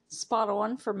 spot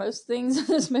on for most things in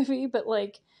this movie, but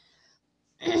like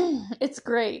it's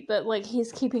great that like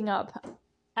he's keeping up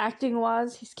acting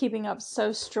wise. He's keeping up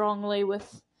so strongly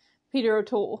with Peter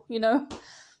O'Toole,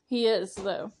 he is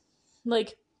though.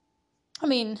 Like, I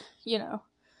mean,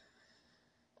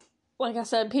 like I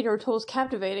said, Peter O'Toole's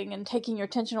captivating and taking your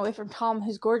attention away from Tom,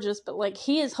 who's gorgeous, but, like,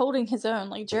 he is holding his own.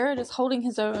 Like, Jared is holding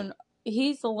his own.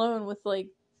 He's alone with, like,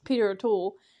 Peter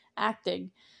O'Toole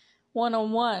acting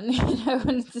one-on-one,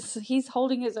 and he's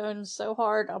holding his own so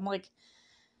hard. I'm like,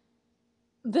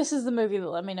 this is the movie that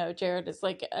let me know Jared is,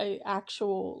 like, a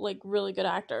actual, like, really good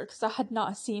actor, because I had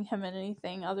not seen him in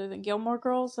anything other than Gilmore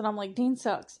Girls, and I'm like, Dean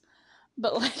sucks.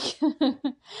 But, like,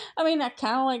 I mean, I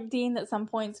kind of like Dean at some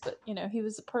points, but, he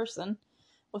was a person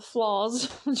with flaws.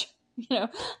 A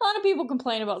lot of people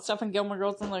complain about stuff in Gilmore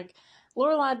Girls, and, like,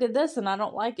 Lorelai did this, and I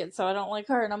don't like it, so I don't like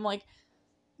her. And I'm like,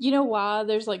 you know why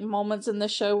there's, like, moments in the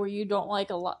show where you don't like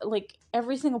a lot, like,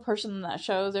 every single person in that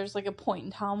show, there's, like, a point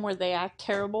in time where they act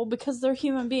terrible, because they're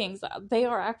human beings. They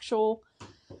are actual,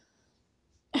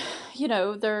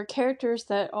 they're characters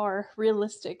that are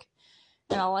realistic.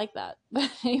 And I like that. But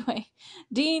anyway,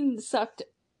 Dean sucked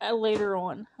later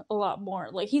on a lot more.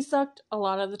 Like, he sucked a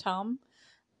lot of the time,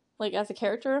 like, as a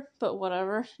character, but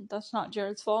whatever. That's not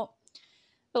Jared's fault.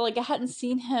 But, like, I hadn't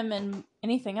seen him in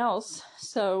anything else.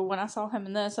 So when I saw him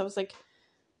in this, I was like,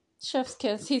 chef's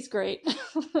kiss, he's great.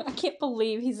 I can't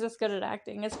believe he's this good at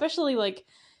acting. Especially, like,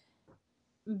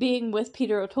 being with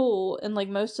Peter O'Toole. And, like,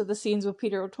 most of the scenes with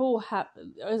Peter O'Toole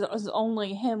is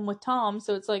only him with Tom.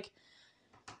 So it's like,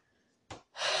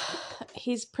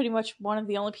 he's pretty much one of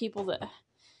the only people that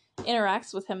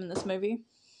interacts with him in this movie,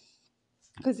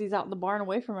 because he's out in the barn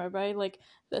away from everybody. Like,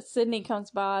 that Sydney comes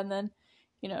by, and then,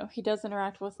 he does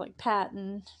interact with, like, Pat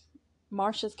and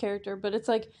Marsha's character, but it's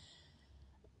like,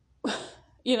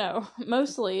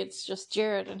 mostly it's just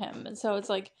Jared and him, and so it's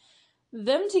like,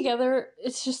 them together,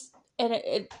 it's just,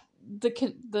 and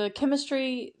the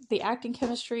chemistry, the acting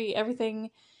chemistry,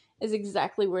 everything is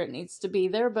exactly where it needs to be.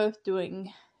 They're both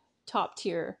doing top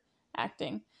tier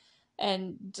acting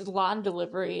and line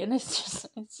delivery, and it's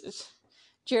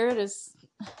Jared is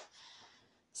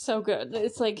so good.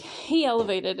 It's like, he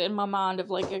elevated in my mind of,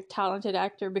 like, a talented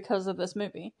actor because of this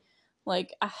movie.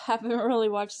 Like, I haven't really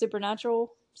watched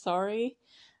Supernatural, sorry.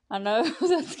 I know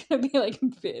that's gonna be, like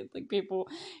people,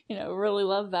 really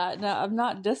love that. Now, I'm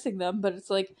not dissing them, but it's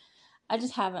like, I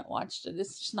just haven't watched it.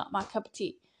 It's just not my cup of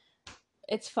tea.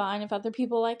 It's fine if other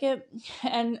people like it.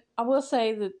 And I will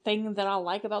say, the thing that I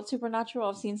like about Supernatural,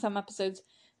 I've seen some episodes,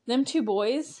 them two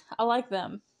boys, I like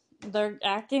them. Their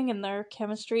acting and their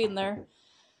chemistry and their,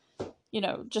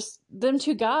 just them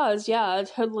two guys, yeah, I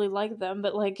totally like them.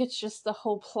 But, like, it's just the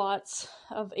whole plots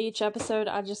of each episode,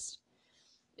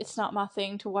 it's not my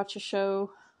thing to watch a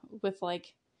show with,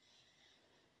 like,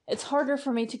 it's harder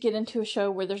for me to get into a show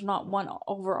where there's not one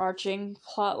overarching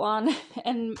plot line.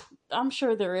 And I'm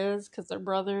sure there is, because they're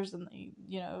brothers and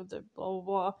the blah, blah,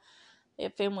 blah. They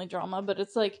have family drama. But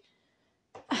it's like,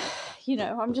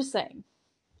 I'm just saying.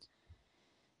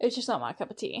 It's just not my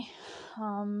cup of tea.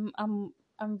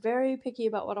 I'm very picky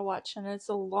about what I watch, and it's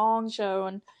a long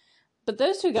show, but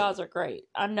those two guys are great.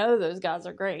 I know those guys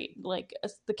are great. Like,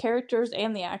 the characters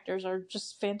and the actors are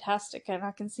just fantastic, and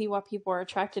I can see why people are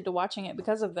attracted to watching it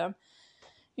because of them.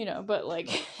 But,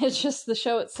 like, it's just, the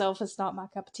show itself is not my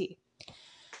cup of tea.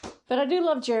 But I do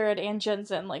love Jared and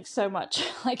Jensen, like, so much.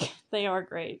 Like, they are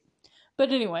great.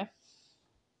 But anyway,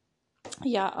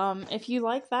 yeah, if you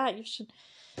like that, you should,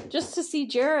 just to see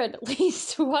Jared, at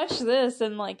least, watch this.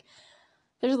 And, like,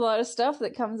 there's a lot of stuff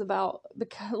that comes about,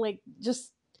 because, like,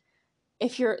 just,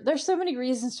 there's so many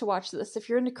reasons to watch this. If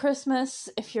you're into Christmas,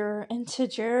 if you're into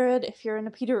Jared, if you're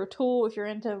into Peter O'Toole, if you're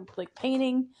into, like,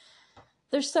 painting,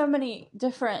 there's so many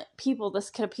different people this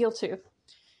could appeal to,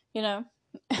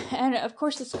 and of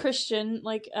course it's Christian.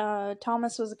 Like,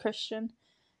 Thomas was a Christian.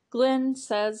 Glenn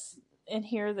says in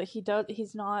here that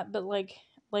he's not, but, like,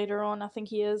 later on I think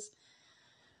he is.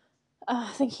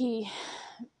 I think he,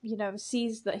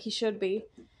 sees that he should be.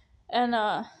 And,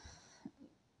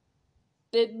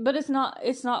 but it's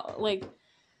not like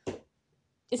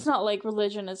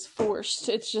religion is forced.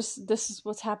 It's just, this is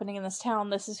what's happening in this town.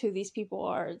 This is who these people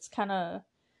are. It's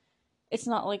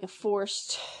not like a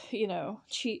forced,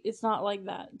 cheat. It's not like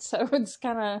that. So it's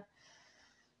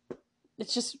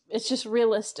it's just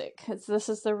realistic. This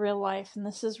is the real life, and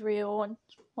this is real, and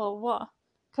blah, blah, blah.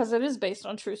 Because it is based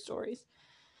on true stories.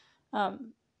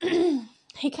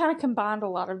 He kind of combined a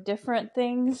lot of different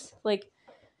things. Like,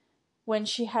 when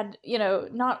she had,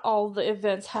 not all the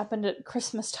events happened at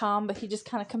Christmas time, but he just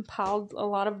kind of compiled a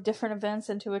lot of different events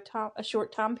into a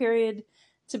short time period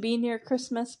to be near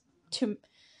Christmas to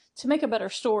make a better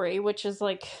story, which is,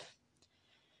 like,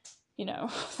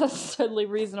 that's totally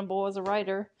reasonable as a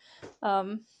writer.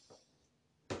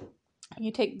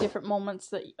 You take different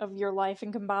moments of your life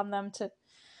and combine them to,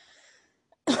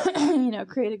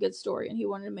 create a good story, and he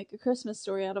wanted to make a Christmas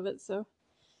story out of it, so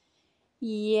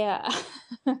Yeah.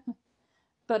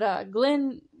 But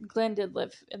Glenn did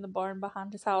live in the barn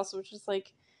behind his house, which is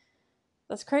like,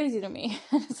 that's crazy to me.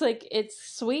 It's like, it's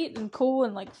sweet and cool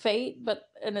and like fate,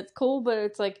 and it's cool, but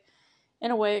it's like,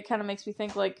 in a way, it kind of makes me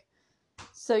think like,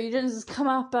 so you didn't just come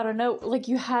up out of no, like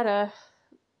you had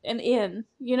an inn,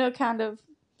 kind of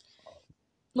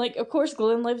like, of course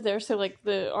Glenn lived there, so like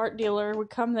the art dealer would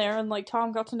come there, and like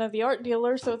Tom got to know the art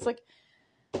dealer, so it's like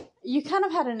you kind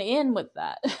of had an in with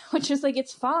that, which is like,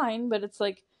 it's fine, but it's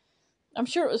like, I'm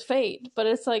sure it was fate, but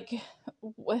it's like,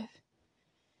 it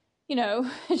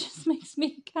just makes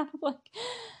me kind of like,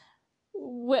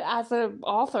 as an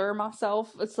author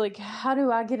myself, it's like, how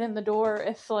do I get in the door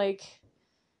if like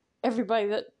everybody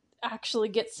that actually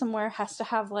gets somewhere has to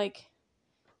have like,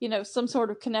 some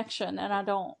sort of connection, and I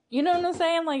don't, you know what I'm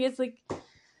saying? Like, it's like,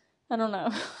 I don't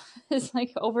know. It's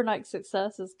like overnight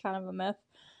success is kind of a myth,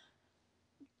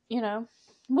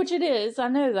 which it is. I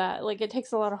know that. Like, it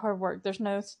takes a lot of hard work. There's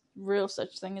no real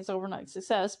such thing as overnight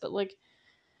success, but like,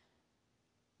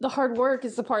 the hard work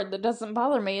is the part that doesn't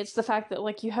bother me. It's the fact that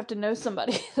like you have to know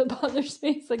somebody that bothers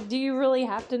me. It's like, do you really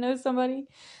have to know somebody?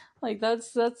 Like,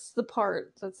 that's the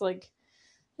part that's like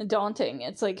daunting.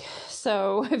 It's like,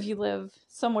 so if you live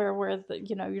somewhere where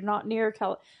you're not near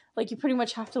like you pretty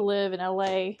much have to live in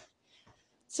LA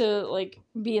to like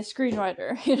be a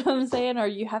screenwriter, you know what I'm saying? Or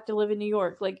you have to live in New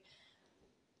York. Like,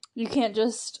 you can't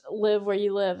just live where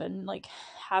you live and like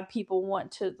have people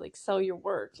want to like sell your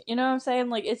work. You know what I'm saying?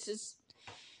 Like, it's just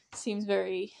seems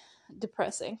very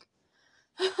depressing.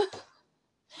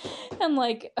 And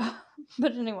like,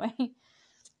 but anyway.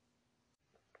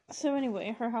 So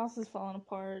anyway, her house is falling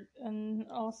apart, and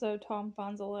also Tom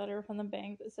finds a letter from the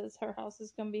bank that says her house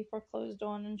is gonna be foreclosed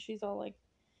on, and she's all like,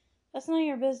 "That's none of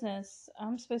your business.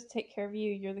 I'm supposed to take care of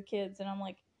you. You're the kids." And I'm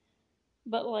like,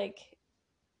 "But like,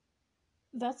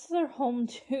 that's their home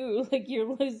too. Like,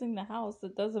 you're losing the house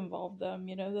that does involve them.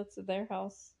 That's their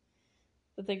house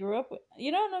that they grew up with.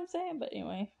 You know what I'm saying?" But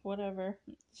anyway, whatever.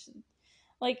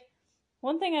 Like,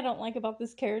 one thing I don't like about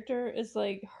this character is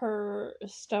like her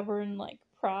stubborn like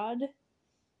pride.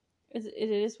 It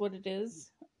is what it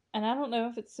is, and I don't know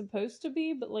if it's supposed to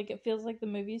be, but like it feels like the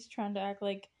movie's trying to act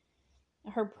like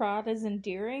her pride is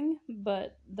endearing,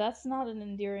 but that's not an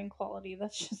endearing quality.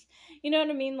 That's just, you know what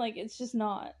I mean? Like, it's just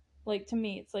not. Like, to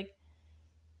me, it's like,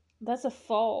 that's a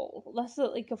fall. That's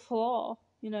like a flaw.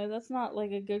 That's not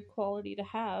like a good quality to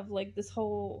have. Like, this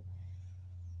whole,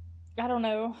 I don't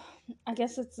know. I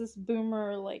guess it's this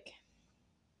boomer like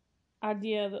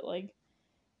idea that like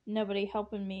nobody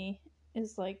helping me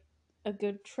is like a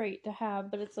good trait to have,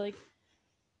 but it's like,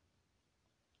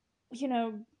 you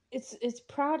know, it's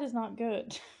pride is not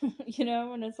good,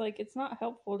 and it's like, it's not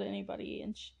helpful to anybody,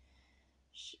 and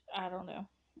I don't know.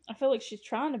 I feel like she's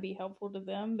trying to be helpful to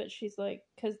them, but she's like,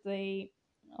 because they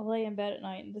lay in bed at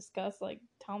night and discuss, like,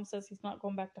 Tom says he's not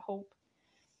going back to Hope,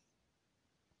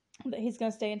 that he's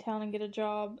going to stay in town and get a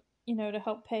job, to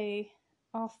help pay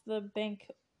off the bank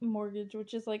mortgage,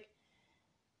 which is like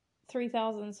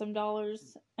 3,000 some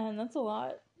dollars, and that's a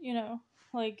lot,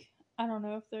 like, I don't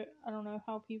know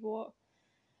how people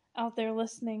out there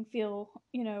listening feel,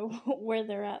 where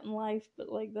they're at in life,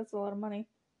 but like, that's a lot of money,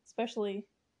 especially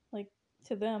like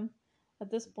to them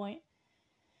at this point.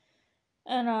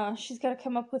 And she's got to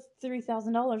come up with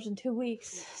 $3,000 in 2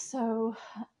 weeks. So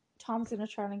Tom's gonna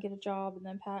try and get a job, and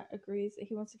then Pat agrees that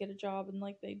he wants to get a job, and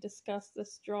like they discuss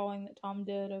this drawing that Tom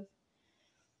did of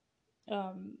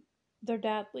their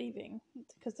dad leaving,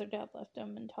 because their dad left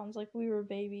him, and Tom's like, we were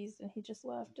babies and he just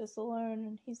left us alone,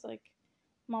 and he's like,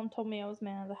 Mom told me I was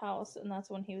man of the house, and that's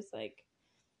when he was like,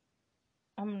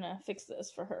 I'm gonna fix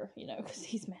this for her, because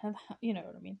he's man of the house, you know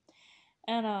what I mean.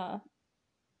 And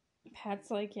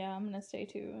Pat's like, yeah, I'm gonna stay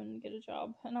too and get a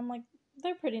job, and I'm like,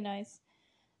 they're pretty nice.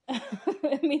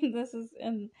 I mean, this is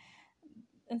in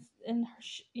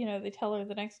her, they tell her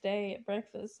the next day at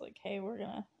breakfast, like, hey, we're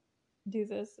gonna do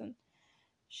this, and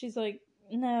she's like,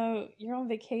 no, you're on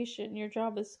vacation. Your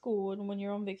job is school, and when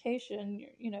you're on vacation,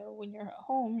 when you're at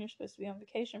home, you're supposed to be on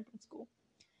vacation from school.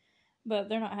 But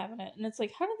they're not having it, and it's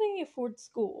like, how do they afford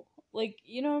school? Like,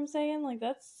 you know what I'm saying? Like,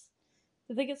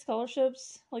 did they get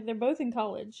scholarships? Like, they're both in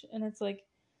college, and it's like,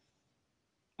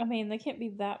 I mean, they can't be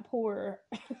that poor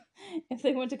if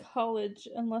they went to college,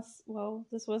 unless, well,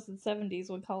 this was the 70s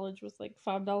when college was like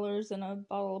 $5 and a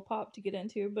bottle of pop to get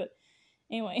into, but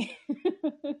anyway.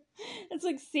 It's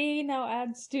like, see, now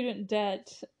add student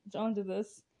debt onto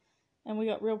this, and we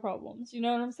got real problems. You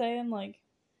know what I'm saying? Like,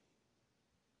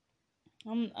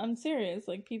 I'm serious.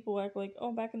 Like, people act like,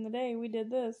 oh, back in the day we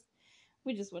did this.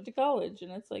 We just went to college,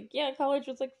 and it's like, yeah, college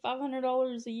was like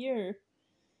 $500 a year.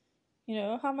 You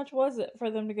know, how much was it for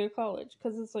them to go to college?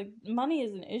 Because it's like money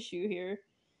is an issue here.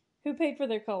 Who paid for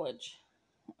their college,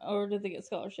 or did they get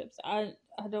scholarships? I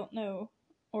don't know,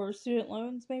 or student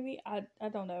loans maybe. I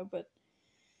don't know, but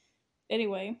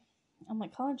anyway, I'm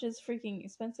like college is freaking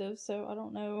expensive, so I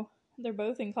don't know. They're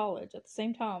both in college at the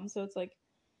same time, so it's like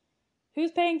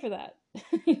who's paying for that?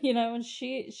 You know, and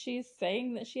she's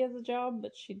saying that she has a job,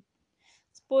 but she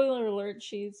spoiler alert,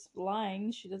 she's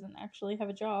lying. She doesn't actually have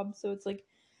a job, so it's like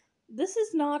this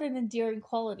is not an endearing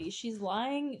quality. She's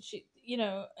lying,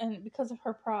 and because of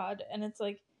her pride, and it's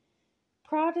like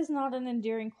pride is not an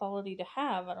endearing quality to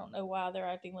have. I don't know why they're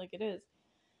acting like it is.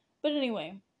 But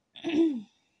anyway,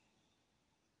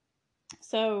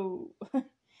 so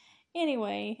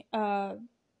anyway,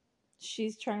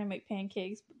 she's trying to make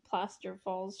pancakes, but plaster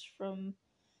falls from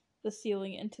the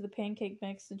ceiling into the pancake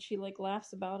mix, and she like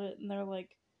laughs about it, and they're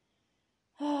like,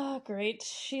 "Ah, great,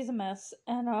 she's a mess."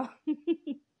 And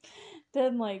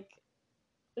then like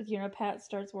Pat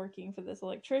starts working for this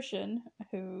electrician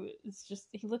who is just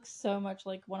he looks so much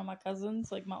like one of my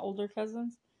cousins, like my older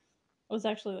cousins. It was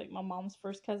actually like my mom's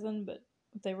first cousin, but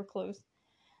they were close.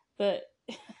 But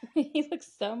he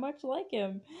looks so much like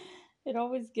him. It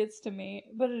always gets to me.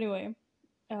 But anyway,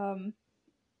 um,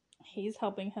 he's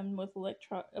helping him with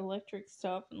electric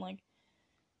stuff, and like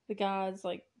the guy's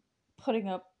like putting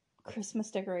up Christmas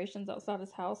decorations outside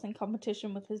his house in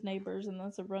competition with his neighbors, and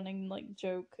that's a running like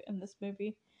joke in this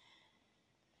movie.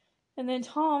 And then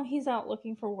Tom, he's out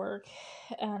looking for work,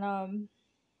 and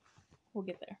we'll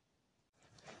get there.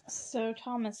 So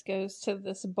Thomas goes to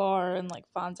this bar and like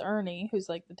finds Ernie, who's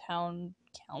like the town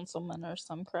councilman or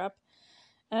some crap.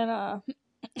 And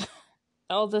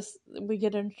all this we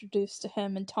get introduced to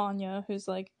him and Tanya, who's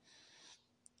like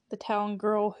the town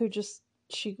girl who just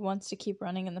she wants to keep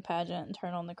running in the pageant and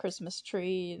turn on the Christmas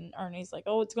tree, and Ernie's like,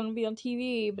 "Oh, it's going to be on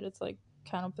TV," but it's like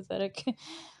kind of pathetic.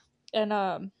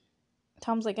 And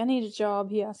Tom's like, "I need a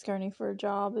job." He asks Ernie for a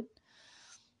job.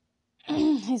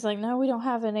 He's like, "No, we don't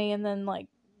have any." And then like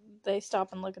they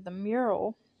stop and look at the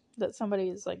mural that somebody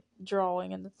is like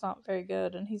drawing, and it's not very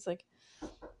good. And he's like,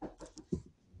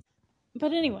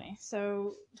 but anyway,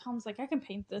 so Tom's like, "I can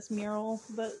paint this mural,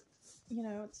 but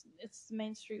it's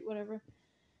Main Street, whatever."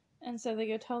 And so they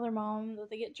go tell their mom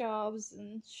that they get jobs,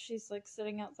 and she's like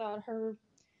sitting outside her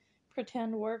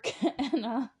pretend work,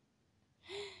 and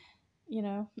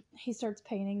he starts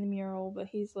painting the mural, but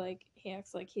he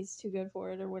acts like he's too good for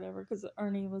it or whatever, because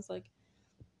Ernie was like,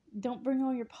 "Don't bring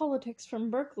all your politics from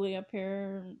Berkeley up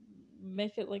here and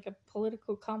make it like a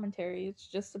political commentary. It's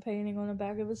just a painting on the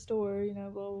back of a store, blah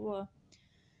blah blah."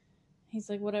 He's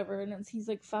like, "Whatever," and he's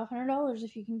like, $500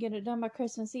 if you can get it done by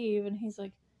Christmas Eve, and he's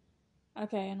like,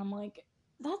 "Okay," and I'm like,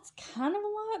 that's kind of a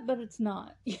lot, but it's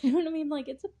not. You know what I mean? Like,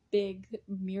 it's a big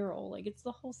mural. Like, it's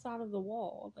the whole side of the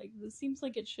wall. Like, it seems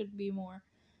like it should be more.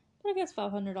 But I guess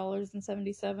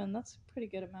 $500.77, that's a pretty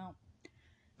good amount.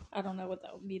 I don't know what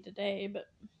that would be today, but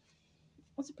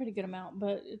it's a pretty good amount.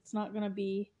 But it's not going to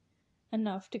be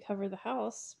enough to cover the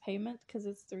house payment because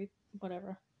it's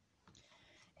whatever.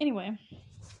 Anyway,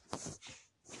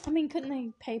 I mean, couldn't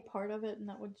they pay part of it and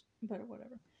that would, but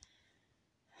whatever.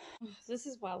 This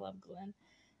is why I love Glenn.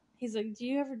 He's like, did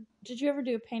you ever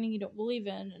do a painting you don't believe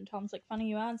in? And Tom's like, "Funny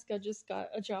you ask. I just got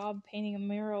a job painting a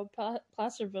mural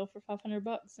Placerville for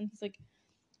 $500." And he's like,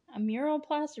 "A mural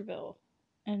Placerville?"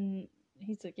 And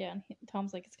he's like, "Yeah." And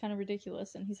Tom's like, "It's kind of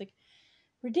ridiculous." And he's like,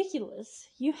 "Ridiculous?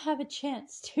 You have a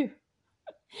chance to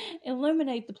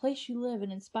illuminate the place you live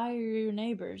and inspire your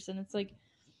neighbors." And it's like,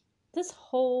 this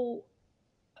whole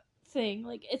thing,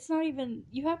 like, it's not even,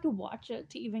 you have to watch it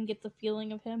to even get the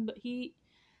feeling of him, but the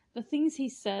things he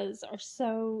says are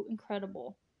so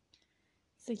incredible.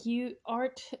 It's like,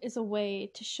 art is a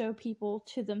way to show people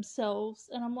to themselves,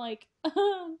 and I'm like,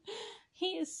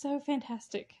 he is so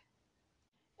fantastic.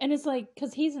 And it's like,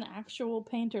 because he's an actual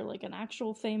painter, like an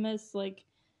actual famous, like,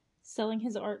 selling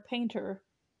his art painter,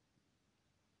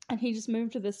 and he just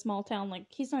moved to this small town. Like,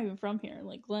 he's not even from here.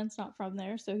 Like, Glenn's not from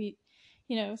there, so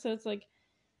so it's like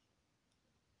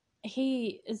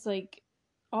he is like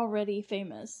already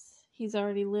famous. He's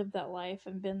already lived that life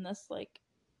and been this like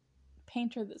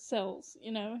painter that sells,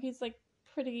 he's like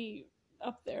pretty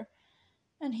up there.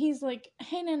 And he's like,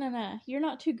 "Hey, no, you're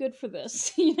not too good for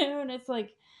this." And it's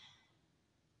like,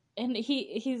 and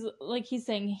he's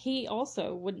saying he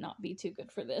also would not be too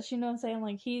good for this. You know what I'm saying?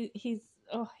 Like he's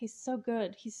so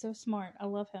good. He's so smart. I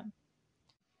love him.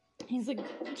 He's like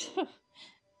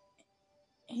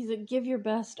he's like, "Give your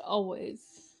best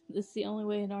always. This is the only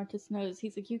way an artist knows."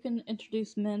 He's like, "You can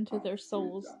introduce men to their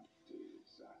souls."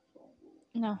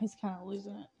 Now he's kind of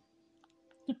losing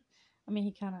it. I mean,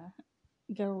 he kind of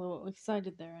got a little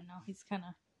excited there, and now he's kind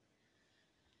of,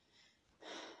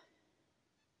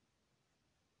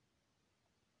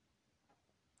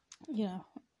 you know,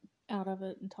 out of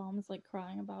it, and Tom's like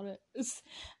crying about it.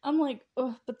 I'm like,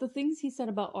 ugh, but the things he said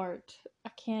about art, I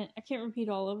can't repeat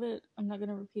all of it. I'm not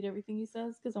gonna repeat everything he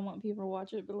says because I want people to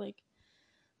watch it, but like,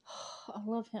 I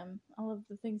love him. I love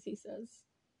the things he says.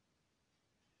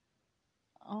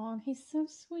 Oh, and he's so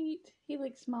sweet. He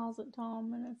like smiles at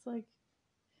Tom, and it's like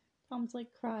Tom's like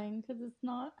crying because it's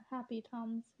not happy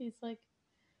Tom's. He's like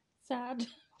sad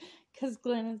because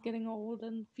Glenn is getting old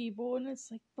and feeble, and it's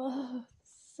like, ugh,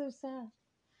 it's so sad.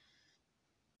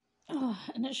 Oh,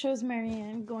 and it shows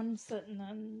Marianne going sitting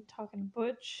and talking to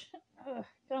Butch. Oh,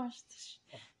 gosh, this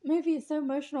movie is so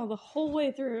emotional the whole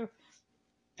way through.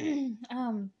 And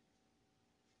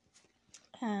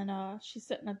she's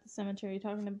sitting at the cemetery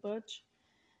talking to Butch.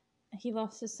 He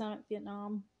lost his son at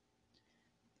Vietnam.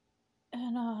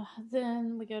 And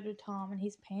then we go to Tom, and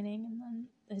he's painting, and then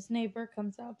his neighbor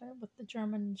comes out there with the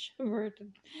German Shepherd,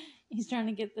 and he's trying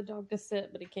to get the dog to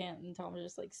sit, but he can't, and Tom's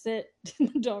just like, sit, and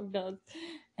the dog does.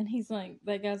 And he's like,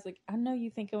 that guy's like, I know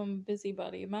you think I'm a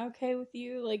busybody, am I okay with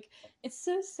you? Like, it's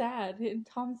so sad. And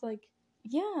Tom's like,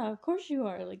 yeah, of course you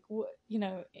are, like, what, you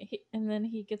know. And then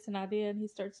he gets an idea, and he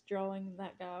starts drawing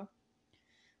that guy.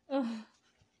 Ugh,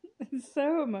 it's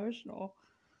so emotional,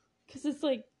 because it's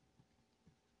like,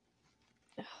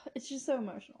 it's just so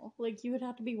emotional. Like, you would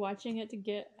have to be watching it to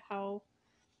get how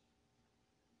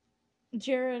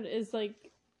Jared is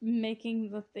like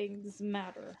making the things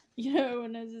matter, you know.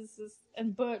 And it's just,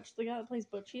 and Butch, the guy that plays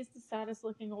Butch, he's the saddest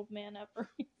looking old man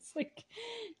ever. It's like,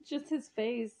 just his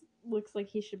face looks like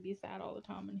he should be sad all the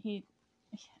time, and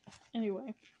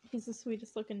anyway, he's the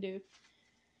sweetest looking dude.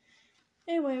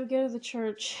 Anyway, we go to the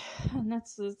church, and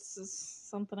that's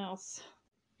something else.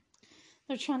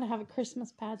 They're trying to have a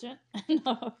Christmas pageant, and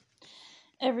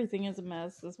everything is a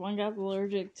mess. This one guy's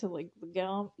allergic to like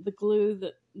the glue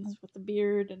that is with the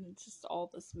beard, and it's just all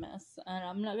this mess. And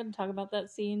I'm not going to talk about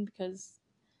that scene because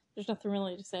there's nothing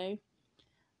really to say,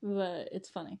 but it's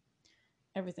funny.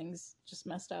 Everything's just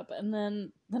messed up. And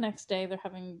then the next day they're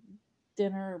having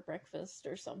dinner or breakfast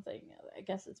or something. I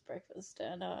guess it's breakfast,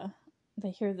 and they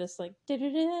hear this like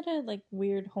da-da-da-da, like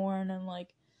weird horn, and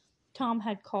like Tom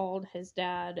had called his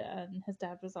dad, and his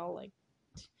dad was all like,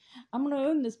 I'm gonna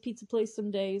own this pizza place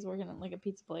someday. He's working at like a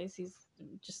pizza place. He's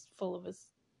just full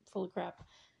of crap,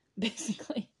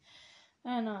 basically.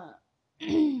 And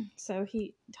so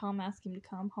Tom asked him to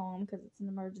come home because it's an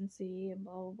emergency and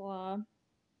blah blah blah.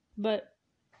 But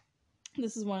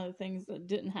this is one of the things that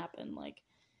didn't happen. Like,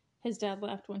 his dad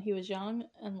left when he was young,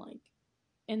 and like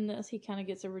in this he kind of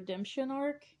gets a redemption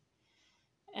arc.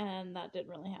 And that didn't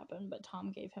really happen, but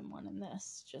Tom gave him one in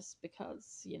this just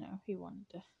because, you know, he wanted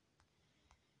to.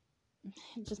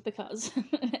 Just because.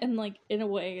 And, like, in a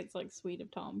way, it's, like, sweet of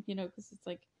Tom, you know, because it's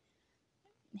like,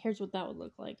 here's what that would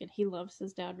look like. And he loves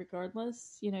his dad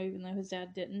regardless, you know, even though his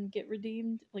dad didn't get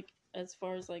redeemed. Like, as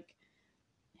far as, like,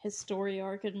 his story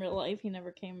arc in real life, he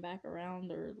never came back around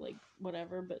or, like,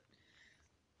 whatever. But,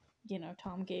 you know,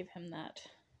 Tom gave him that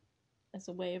as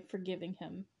a way of forgiving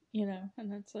him. You know,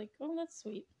 and it's like, oh, that's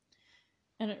sweet.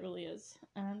 And it really is.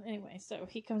 Anyway, so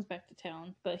he comes back to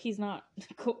town, but he's not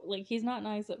cool. Like, he's not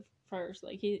nice at first.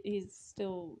 Like, he's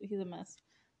a mess.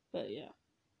 But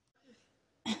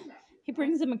yeah. He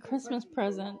brings him a Christmas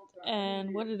present,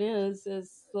 and what it is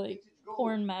like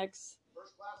porn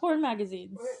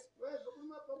magazines.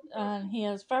 And he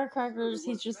has firecrackers.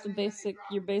 He's just your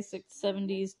basic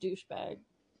 70s douchebag.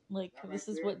 Like, this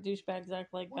is what douchebags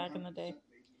act like back in the day.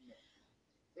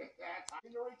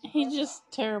 He's just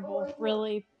terrible,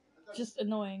 really, just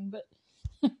annoying, but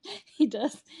he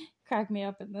does crack me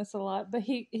up in this a lot. But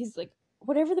he's like,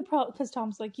 whatever the problem, because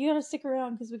Tom's like, you gotta stick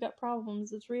around because we got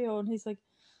problems, it's real. And he's like,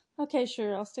 okay,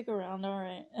 sure, I'll stick around, all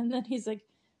right. And then he's like,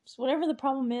 just whatever the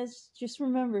problem is, just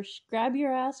remember, grab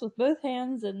your ass with both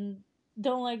hands and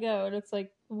don't let go. And it's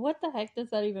like, what the heck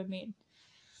does that even mean?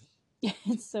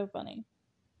 It's so funny.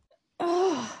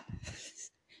 Oh,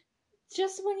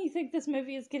 just when you think this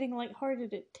movie is getting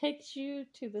lighthearted, it takes you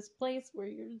to this place where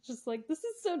you're just like, this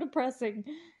is so depressing.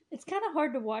 It's kind of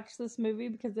hard to watch this movie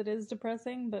because it is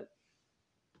depressing, but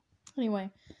anyway,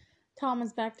 Tom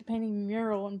is back to painting the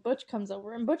mural, and Butch comes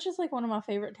over, and Butch is like one of my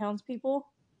favorite townspeople,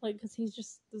 like, because he's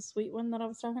just the sweet one that I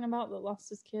was talking about that lost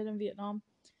his kid in Vietnam.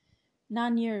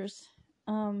 9 years.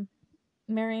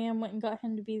 Marianne went and got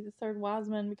him to be the third wise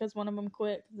man because one of them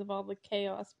quit because of all the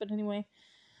chaos. But anyway,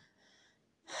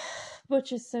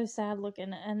 Butch is so sad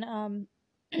looking, and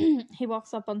he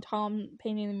walks up on Tom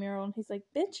painting the mural, and he's like,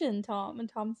 bitchin', Tom. And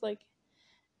Tom's like,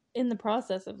 in the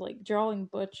process of like drawing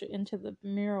Butch into the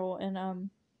mural, and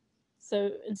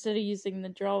so instead of using the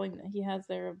drawing that he has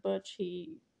there of Butch,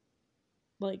 he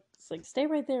like it's like, stay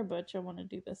right there, Butch, I want to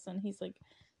do this. And he's like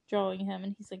drawing him,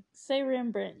 and he's like, say,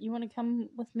 Rembrandt, you want to come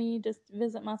with me just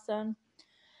visit my son?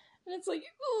 And it's like,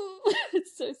 oh,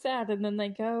 it's so sad. And then they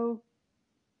go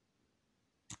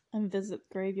and visit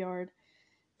the graveyard.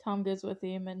 Tom goes with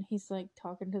him, and he's like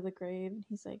talking to the grave, and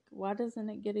he's like, why doesn't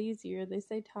it get easier? They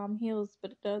say Tom heals,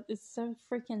 but it does. It's so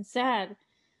freaking sad.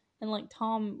 And like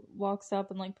Tom walks up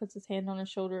and like puts his hand on his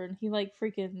shoulder, and he like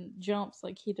freaking jumps,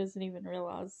 like he doesn't even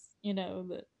realize,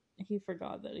 that he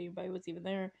forgot that anybody was even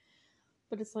there.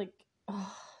 But it's like,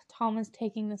 oh, Tom is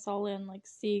taking this all in, like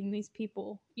seeing these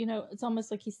people. It's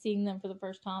almost like he's seeing them for the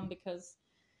first time, because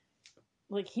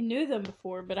like he knew them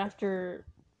before, but after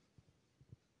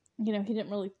he didn't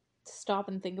really stop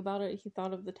and think about it. He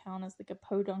thought of the town as like a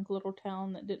podunk little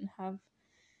town that didn't have,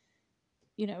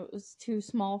 it was too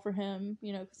small for him,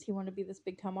 because he wanted to be this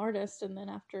big time artist. And then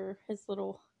after his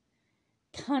little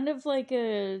kind of like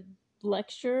a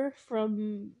lecture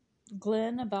from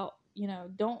Glenn about,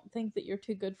 don't think that you're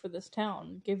too good for this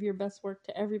town. Give your best work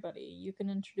to everybody. You can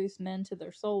introduce men to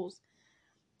their souls.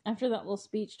 After that little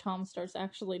speech, Tom starts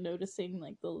actually noticing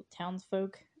like the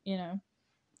townsfolk,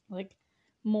 like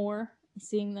more,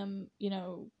 seeing them,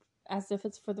 as if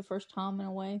it's for the first time in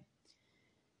a way.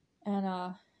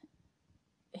 And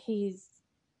he's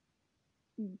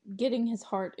getting his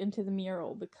heart into the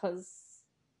mural because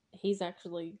he's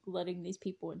actually letting these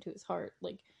people into his heart.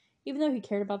 Like, even though he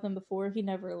cared about them before, he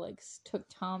never like took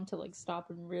time to like stop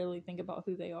and really think about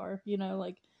who they are.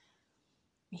 Like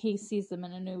he sees them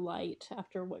in a new light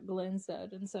after what Glenn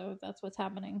said, and so that's what's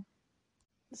happening.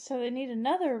 So they need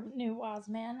another new wise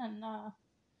man, and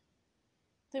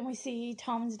then we see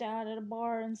Tom's dad at a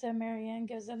bar, and so Marianne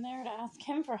goes in there to ask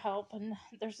him for help, and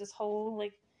there's this whole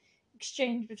like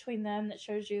exchange between them that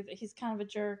shows you that he's kind of a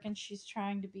jerk, and she's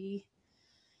trying to be,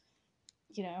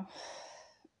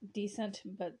 decent,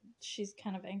 but she's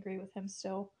kind of angry with him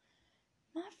still.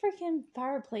 My freaking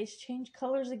fireplace changed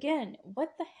colors again.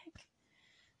 What the heck?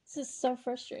 This is so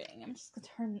frustrating. I'm just gonna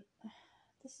turn.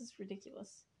 This is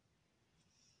ridiculous.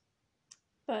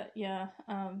 But yeah,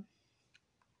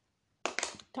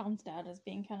 Tom's dad is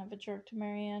being kind of a jerk to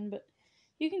Marianne, but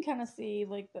you can kind of see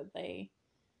like that they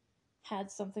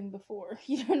had something before.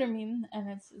 You know what I mean? And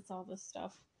it's all this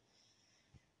stuff.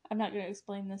 I'm not going to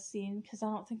explain this scene because I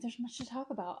don't think there's much to talk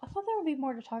about. I thought there would be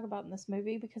more to talk about in this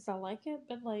movie because I like it,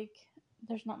 but like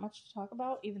there's not much to talk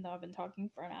about, even though I've been talking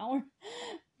for an hour.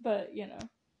 But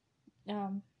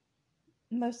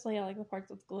mostly I like the parts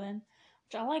with Glenn,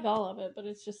 which I like all of it, but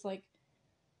it's just like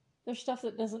there's stuff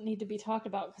that doesn't need to be talked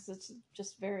about because it's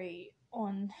just very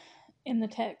in the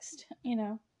text.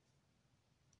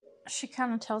 She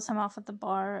kind of tells him off at the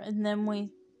bar, and then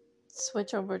we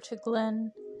switch over to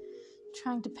Glenn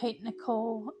trying to paint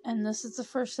Nicole, and this is the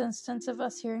first instance of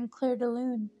us hearing Claire de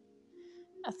Lune.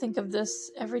 I think of this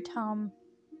every time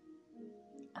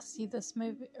I see this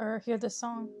movie or hear this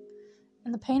song.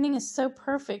 And the painting is so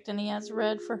perfect, and he has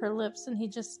red for her lips, and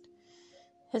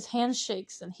his hand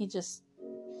shakes, and he just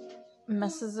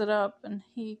messes it up, and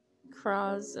he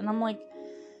cries, and I'm like,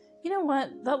 you know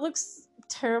what? That looks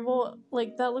terrible.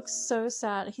 Like, that looks so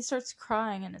sad. He starts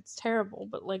crying, and it's terrible,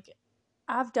 but like,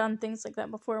 I've done things like that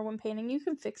before when painting. You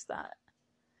can fix that.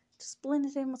 Just blend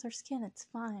it in with her skin. It's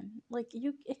fine. Like,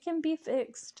 it can be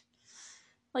fixed.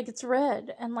 Like, it's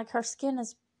red, and like her skin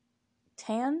is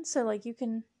tan, so like you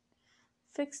can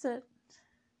fix it.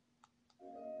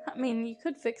 I mean, you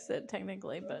could fix it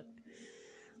technically, but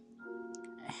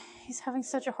he's having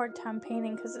such a hard time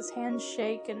painting because his hands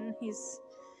shake, and it's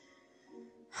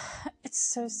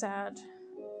so sad,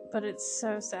 but it's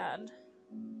so sad.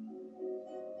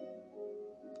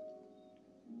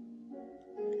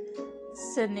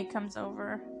 Sydney comes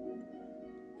over,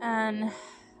 and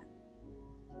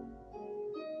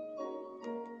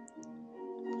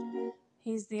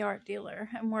he's the art dealer,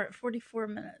 and we're at 44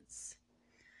 minutes.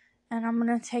 And I'm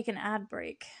going to take an ad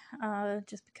break,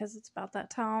 just because it's about that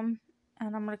time.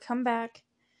 And I'm going to come back,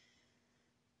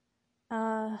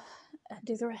 and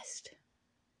do the rest.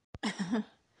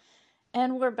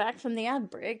 And we're back from the ad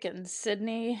break, and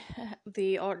Sydney,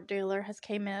 the art dealer, has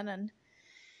came in, and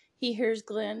he hears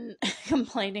Glenn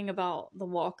complaining about the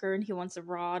walker, and he wants to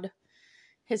rod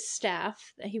his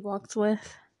staff that he walks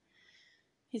with.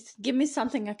 He said, give me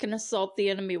something I can assault the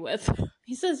enemy with.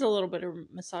 He says a little bit of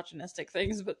misogynistic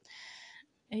things, but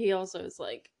he also is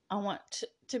like, I want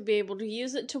to be able to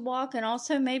use it to walk and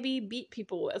also maybe beat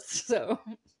people with, so...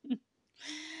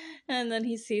 And then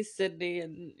he sees Sydney,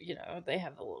 and, they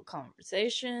have a little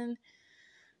conversation.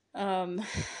 Um,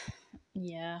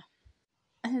 yeah.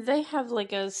 And they have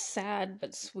like a sad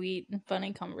but sweet and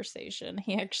funny conversation.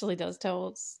 He actually does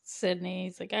tell Sydney,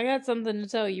 he's like, I got something to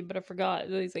tell you, but I forgot.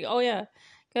 And he's like, oh yeah,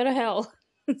 go to hell.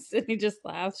 Sydney just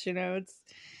laughs, you know, it's,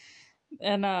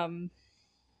 and,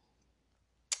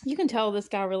 you can tell this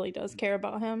guy really does care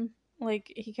about him.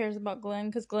 Like, he cares about Glenn,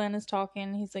 because Glenn is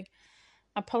talking. He's like,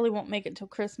 I probably won't make it till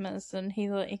Christmas. And he,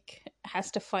 like,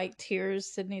 has to fight tears.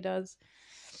 Sydney does.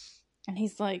 And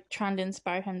he's, like, trying to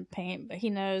inspire him to paint. But he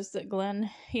knows that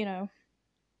Glenn, he,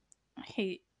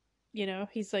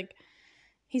 he's like,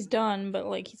 he's done. But,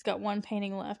 like, he's got one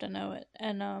painting left. I know it.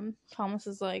 And, Thomas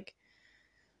is like,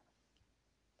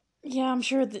 yeah, I'm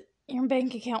sure that your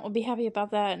bank account will be happy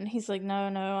about that. And he's like, no,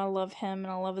 I love him and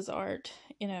I love his art.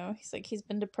 He's like, he's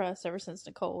been depressed ever since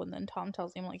Nicole. And then Tom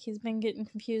tells him, like, he's been getting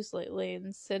confused lately.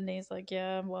 And Sydney's like,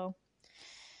 yeah, well,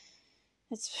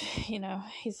 it's,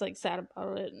 he's like sad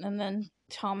about it. And then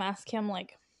Tom asks him,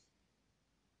 like,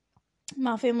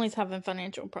 my family's having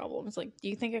financial problems. Like, do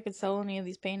you think I could sell any of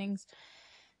these paintings?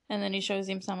 And then he shows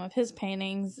him some of his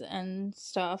paintings and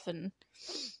stuff. And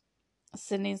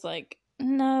Sydney's like,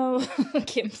 no, I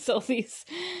can't sell these.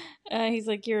 He's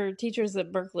like, your teachers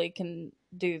at Berkeley can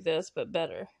do this, but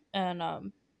better. And I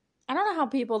don't know how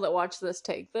people that watch this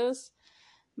take this,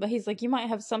 but he's like, you might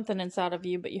have something inside of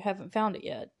you, but you haven't found it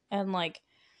yet. And, like,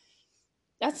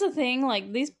 that's the thing.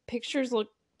 Like, these pictures look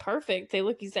perfect. They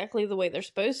look exactly the way they're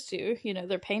supposed to.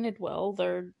 They're painted well.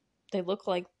 They look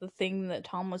like the thing that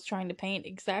Tom was trying to paint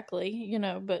exactly,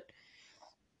 but,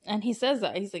 and he says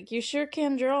that. He's like, you sure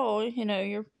can draw,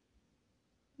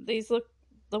 these look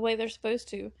the way they're supposed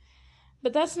to.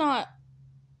 But that's not,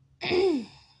 I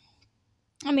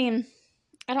mean,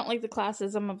 I don't like the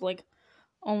classism of, like,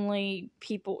 only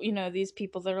people, these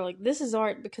people that are like, this is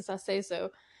art because I say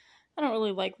so. I don't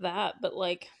really like that, but,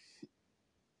 like,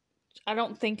 I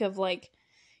don't think of, like,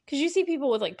 because you see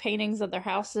people with, like, paintings of their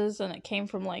houses and it came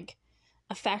from, like,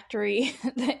 a factory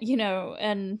that,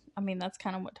 and I mean, that's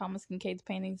kind of what Thomas Kincaid's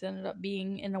paintings ended up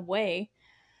being in a way.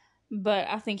 But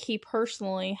I think he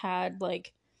personally had,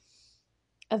 like,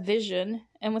 a vision,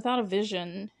 and without a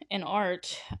vision in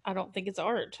art, I don't think it's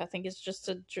art. I think it's just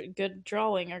a good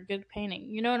drawing or good painting.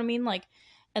 You know what I mean? Like,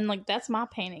 and, like, that's my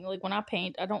painting. Like, when I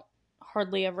paint, I don't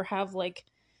hardly ever have, like,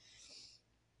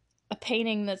 a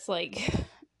painting that's, like,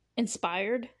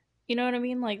 inspired. You know what I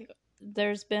mean? Like,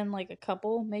 there's been, like, a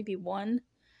couple, maybe one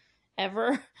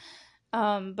ever.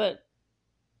 But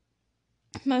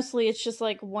mostly it's just,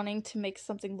 like, wanting to make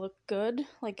something look good,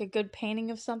 like a good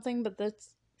painting of something, but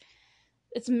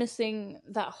it's missing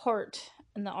that heart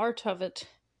and the art of it,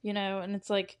 and it's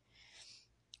like,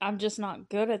 I'm just not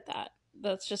good at that.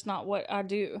 That's just not what I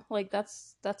do. Like,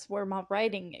 that's where my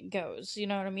writing goes, you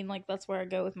know what I mean? Like, that's where I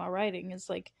go with my writing. Is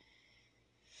like,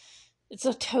 it's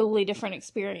a totally different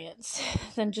experience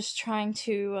than just trying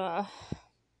to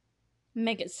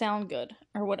make it sound good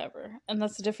or whatever. And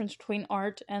that's the difference between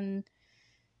art and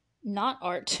not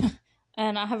art.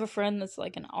 And I have a friend that's,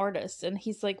 like, an artist, and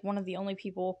he's, like, one of the only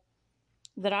people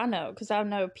that I know, because I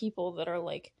know people that are,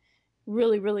 like,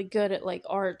 really, really good at, like,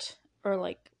 art or,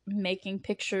 like, making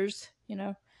pictures,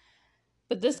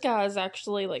 But this guy is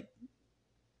actually, like,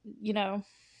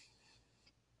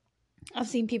 I've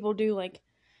seen people do, like,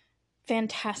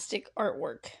 fantastic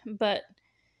artwork, but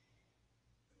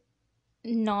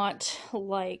not,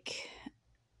 like,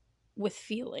 with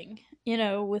feeling,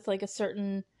 with, like, a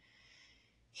certain,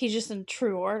 he's just a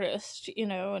true artist,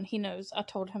 and he knows. I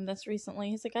told him this recently.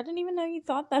 He's like, I didn't even know you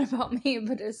thought that about me.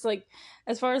 But it's like,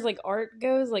 as far as, like, art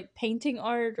goes, like painting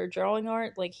art or drawing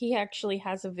art, like, he actually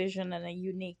has a vision and a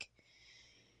unique,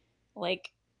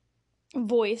 like,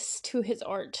 voice to his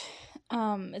art.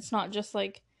 It's not just,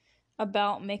 like,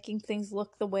 about making things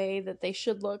look the way that they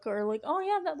should look, or, like, oh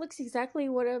yeah, that looks exactly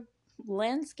what a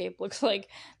landscape looks like.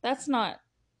 That's not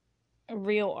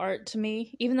real art to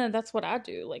me, even though that's what I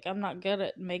do. Like, I'm not good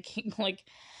at making, like,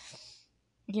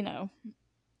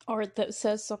 art that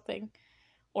says something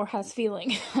or has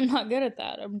feeling. I'm not good at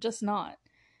that. I'm just not.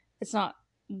 It's not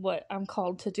what I'm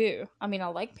called to do. I mean, I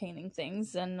like painting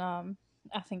things, and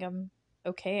I think I'm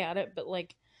okay at it, but,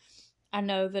 like, I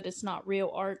know that it's not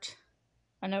real art.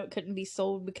 I know it couldn't be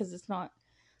sold because it's not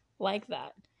like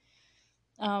that.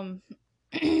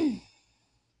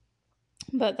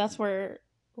 But that's where,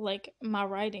 like, my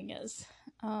writing is.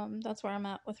 That's where I'm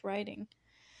at with writing.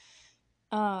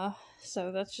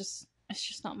 So it's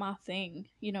just not my thing.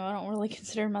 I don't really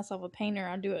consider myself a painter.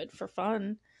 I do it for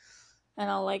fun, and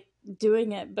I like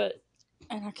doing it,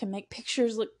 and I can make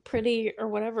pictures look pretty or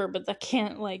whatever, but I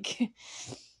can't, like,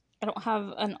 I don't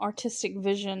have an artistic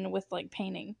vision with, like,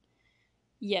 painting.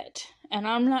 yet. And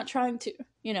I'm not trying to,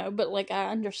 but like I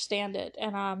understand it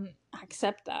and I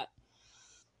accept that.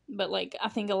 But like I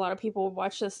think a lot of people would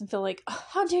watch this and feel like, oh,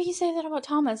 how dare you say that about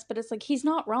Thomas? But it's like he's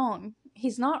not wrong.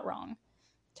 He's not wrong.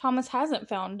 Thomas hasn't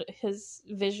found his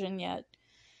vision yet,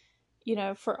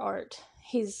 for art.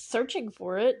 He's searching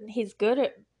for it. He's good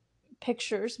at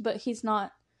pictures, but he's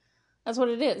not. That's what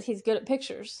it is. He's good at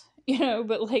pictures,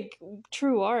 but like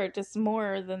true art is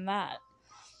more than that.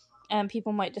 And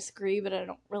people might disagree, but I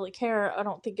don't really care. I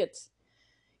don't think it's,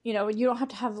 you don't have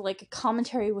to have like a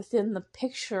commentary within the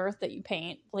picture that you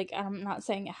paint. Like, I'm not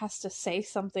saying it has to say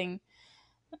something,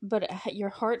 but your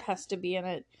heart has to be in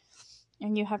it.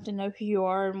 And you have to know who you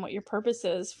are and what your purpose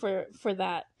is for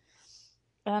that.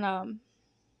 And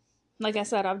like I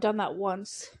said, I've done that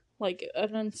once, like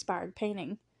an inspired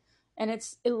painting, and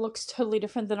it looks totally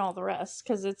different than all the rest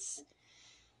because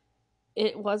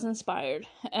it was inspired,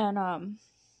 and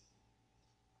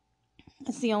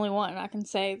it's the only one I can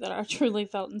say that I truly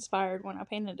felt inspired when I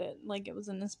painted it. Like, it was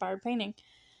an inspired painting.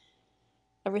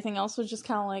 Everything else was just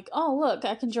kind of like, oh, look,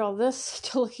 I can draw this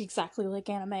to look exactly like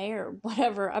anime or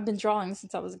whatever. I've been drawing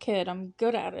since I was a kid. I'm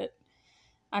good at it.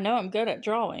 I know I'm good at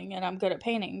drawing and I'm good at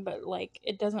painting, but like,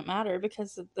 it doesn't matter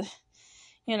because of the,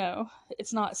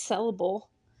 it's not sellable.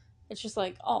 It's just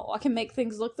like, oh, I can make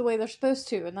things look the way they're supposed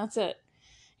to, and that's it.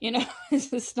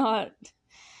 It's just not.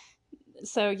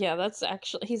 So yeah,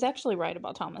 he's actually right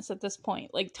about Thomas at this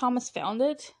point. Like, Thomas found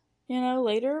it,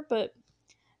 later, but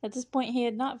at this point he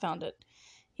had not found it.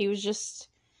 He was just,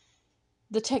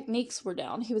 the techniques were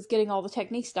down. He was getting all the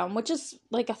techniques down, which is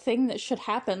like a thing that should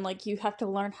happen. Like, you have to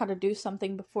learn how to do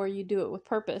something before you do it with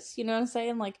purpose. You know what I'm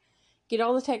saying? Like, get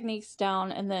all the techniques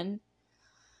down, and then,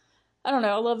 I don't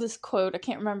know, I love this quote. I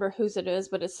can't remember whose it is,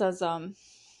 but it says,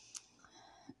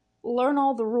 learn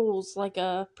all the rules like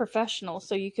a professional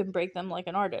so you can break them like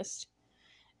an artist.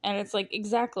 And it's like,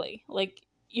 exactly. Like,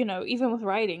 even with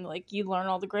writing, like, you learn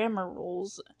all the grammar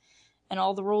rules and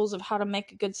all the rules of how to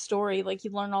make a good story. Like,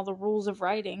 you learn all the rules of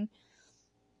writing,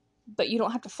 but you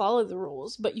don't have to follow the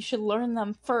rules. But you should learn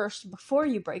them first before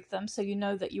you break them, so you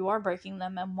know that you are breaking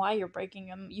them and why you're breaking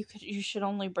them. You should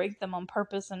only break them on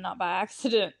purpose and not by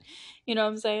accident. You know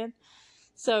what I'm saying?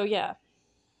 So yeah.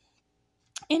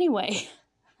 Anyway,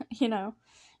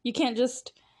 you can't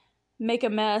just make a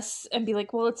mess and be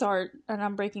like, well, it's art and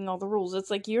I'm breaking all the rules. It's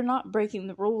like, you're not breaking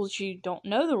the rules. You don't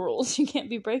know the rules. You can't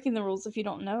be breaking the rules if you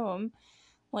don't know them.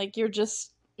 Like, you're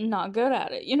just not good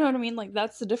at it. You know what I mean? Like,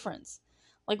 that's the difference.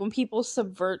 Like, when people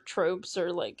subvert tropes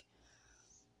or like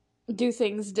do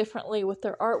things differently with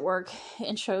their artwork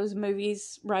in shows,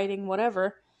 movies, writing,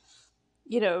 whatever,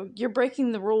 you're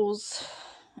breaking the rules.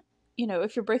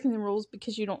 If you're breaking the rules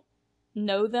because you don't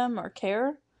know them or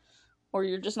care, or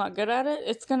you're just not good at it,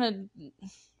 it's gonna,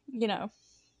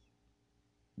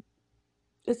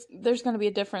 there's gonna be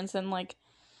a difference in, like,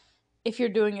 if you're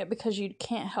doing it because you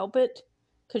can't help it,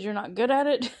 because you're not good at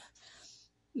it,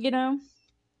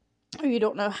 or you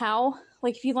don't know how.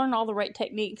 Like, if you learn all the right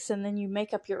techniques and then you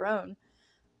make up your own,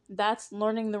 that's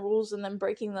learning the rules and then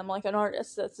breaking them like an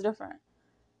artist. That's different.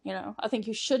 I think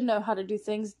you should know how to do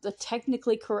things the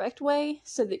technically correct way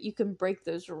so that you can break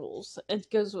those rules. It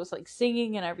goes with like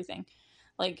singing and everything.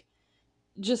 Like,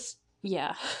 just,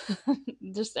 yeah,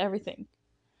 just everything.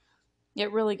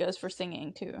 It really goes for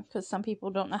singing too, because some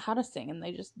people don't know how to sing and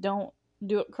they just don't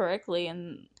do it correctly.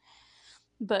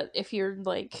 But if you're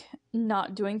like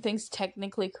not doing things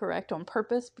technically correct on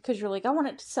purpose because you're like, I want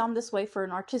it to sound this way for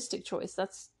an artistic choice,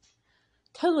 that's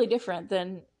totally different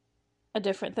than a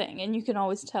different thing. And you can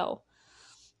always tell.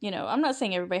 I'm not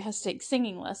saying everybody has to take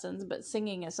singing lessons, but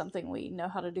singing is something we know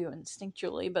how to do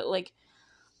instinctually. But like,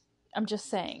 I'm just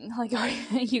saying, like,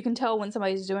 you can tell when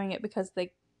somebody's doing it because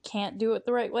they can't do it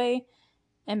the right way,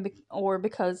 or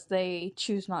because they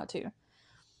choose not to.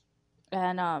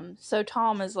 And so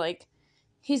Tom is like,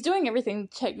 he's doing everything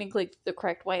technically the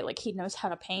correct way. Like, he knows how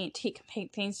to paint. He can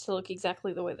paint things to look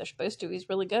exactly the way they're supposed to. He's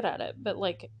really good at it. But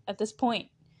like, at this point,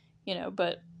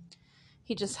 but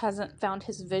he just hasn't found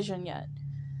his vision yet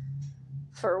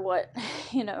for what,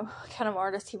 kind of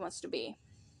artist he wants to be.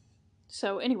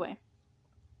 So anyway,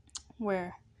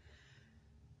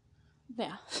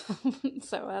 yeah.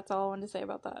 So that's all I wanted to say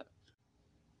about that.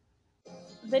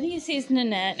 Then he sees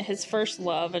Nanette, his first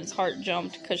love, and his heart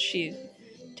jumped because she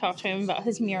talked to him about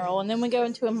his mural. And then we go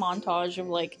into a montage of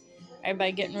like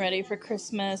everybody getting ready for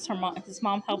Christmas, his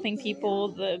mom helping people,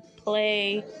 the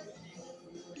play,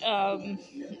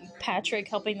 Patrick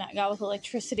helping that guy with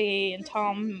electricity, and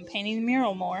Tom painting the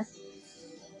mural more,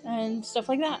 and stuff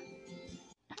like that.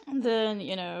 And then,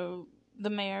 the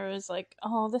mayor is like,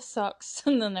 oh, this sucks.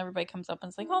 And then everybody comes up and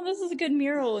is like, oh, this is a good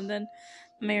mural. And then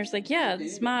mayor's like, yeah,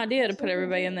 it's my idea to put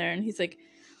everybody in there. And he's like,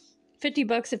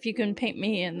 $50 if you can paint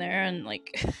me in there. And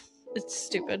like, it's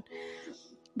stupid.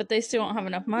 But they still don't have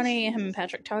enough money. Him and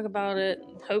Patrick talk about it.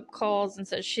 Hope calls and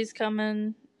says she's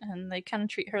coming. And they kind of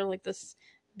treat her like this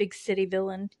big city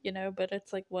villain, you know, but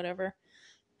it's like, whatever.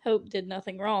 Hope did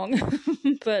nothing wrong.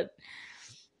 But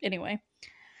anyway,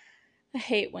 I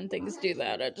hate when things do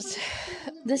that.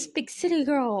 This big city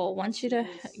girl wants you to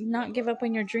not give up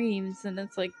on your dreams. And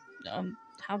it's like,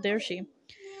 how dare she?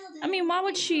 I mean, why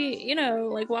would she, you know,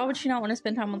 like, why would she not want to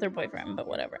spend time with her boyfriend? But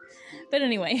whatever. But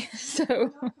anyway,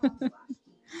 so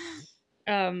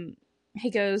he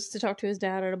goes to talk to his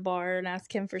dad at a bar and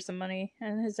ask him for some money.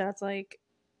 And his dad's like,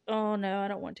 oh, no, I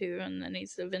don't want to. And then he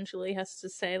eventually has to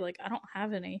say, like, I don't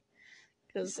have any.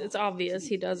 Because it's obvious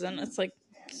he doesn't. It's like,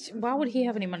 why would he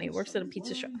have any money? He works at a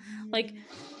pizza shop. Like,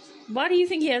 why do you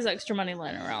think he has extra money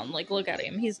laying around? Like, look at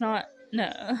him. He's not,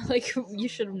 no. Like, you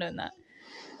should have known that.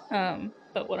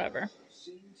 But whatever.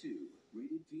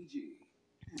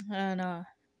 And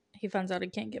he finds out he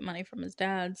can't get money from his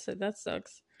dad, so that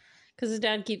sucks. Because his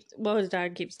dad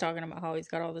keeps talking about how he's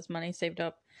got all this money saved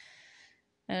up,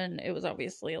 and it was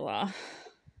obviously a lie.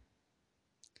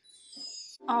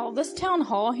 Oh, this town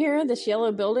hall here, this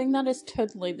yellow building, that is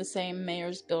totally the same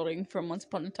mayor's building from Once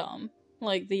Upon a Time.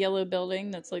 Like, the yellow building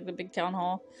that's like the big town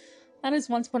hall. That is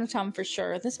Once Upon a Time for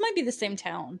sure. This might be the same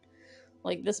town.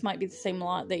 Like, this might be the same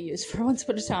lot they used for Once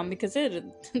Upon a Time, because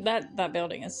that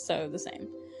building is so the same.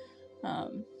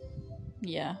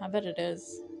 Yeah, I bet it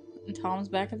is. And Tom's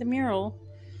back at the mural.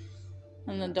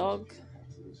 And the dog.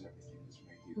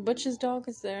 Butch's dog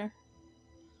is there.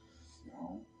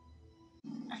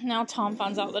 Now Tom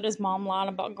finds out that his mom lied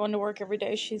about going to work every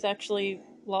day. She's actually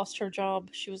lost her job.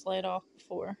 She was laid off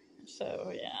before.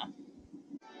 So, yeah.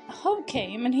 Hope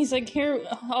came, and he's like, here,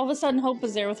 all of a sudden Hope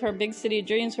is there with her big city of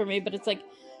dreams for me, but it's like,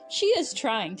 she is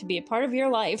trying to be a part of your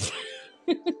life.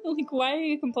 Like, why are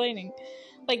you complaining?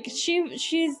 Like,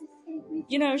 she's,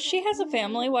 you know, she has a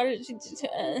family. Why did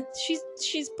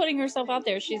she's putting herself out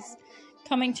there. She's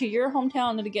coming to your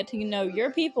hometown to get to know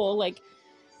your people. Like,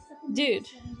 dude.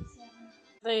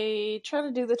 They try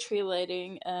to do the tree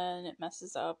lighting, and it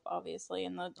messes up, obviously,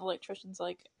 and the electrician's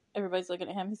like, everybody's looking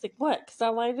at him. He's like, what? Because I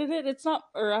lighted it? It's not,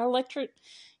 or I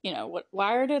what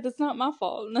wired it? It's not my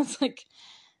fault. And that's like,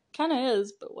 kind of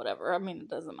is, but whatever. I mean, it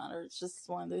doesn't matter. It's just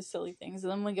one of those silly things.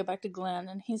 And then we go back to Glenn,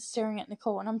 and he's staring at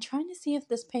Nicole, and I'm trying to see if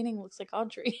this painting looks like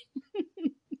Audrey.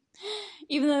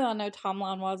 Even though I know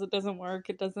timeline-wise it doesn't work,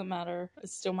 it doesn't matter.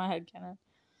 It's still my headcanon.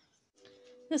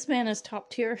 This man is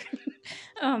top tier.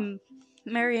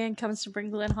 Marianne comes to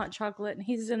bring Glenn hot chocolate, and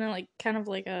he's in kind of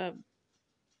like a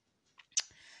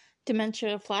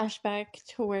dementia flashback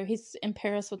to where he's in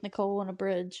Paris with Nicole on a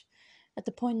bridge at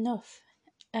the Point Neuf.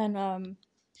 And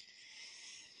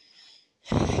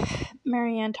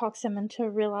Marianne talks him into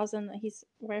realizing that he's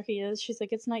where he is. She's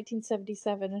like, it's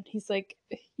 1977, and he's like,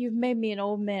 you've made me an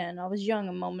old man. I was young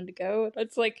a moment ago. And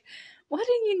it's like, why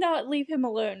didn't you not leave him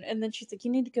alone? And then she's like, you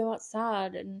need to go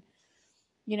outside and,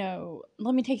 you know,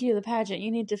 let me take you to the pageant.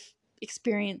 You need to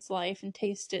experience life and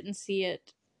taste it and see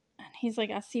it. And he's like,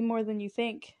 I see more than you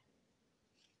think.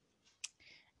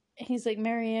 He's like,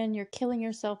 Marianne, you're killing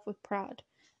yourself with pride.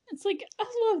 It's like, I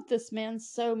love this man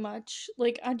so much.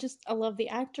 Like, I love the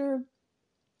actor,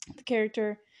 the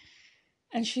character,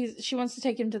 and she wants to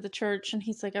take him to the church, and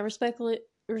he's like, I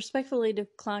respectfully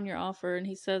decline your offer. And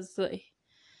he says that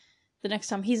the next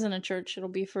time he's in a church, it'll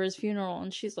be for his funeral.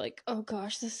 And she's like, oh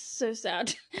gosh, this is so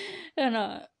sad.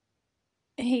 And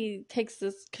he takes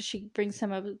this, because she brings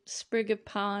him a sprig of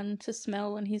pine to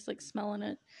smell, and he's like smelling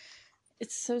it.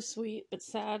 It's so sweet but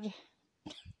sad.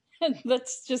 And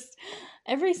that's just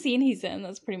every scene he's in.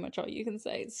 That's pretty much all you can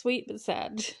say. It's sweet but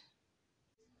sad.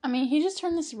 I mean, he just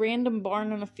turned this random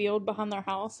barn in a field behind their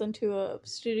house into a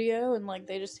studio, and like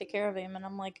they just take care of him. And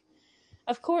I'm like,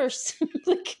 of course.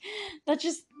 Like, that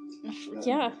just,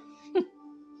 yeah.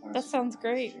 That sounds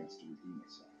great.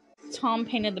 Tom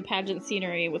painted the pageant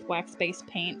scenery with wax-based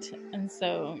paint, and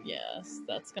so yes,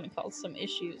 that's gonna cause some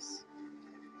issues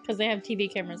because they have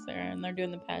TV cameras there and they're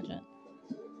doing the pageant.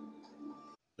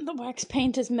 The wax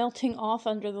paint is melting off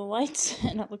under the lights,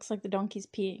 and it looks like the donkey's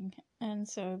peeing. And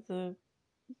so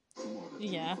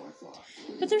yeah.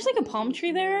 But there's like a palm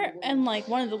tree there, and like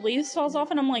one of the leaves falls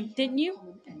off, and I'm like, didn't you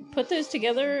put those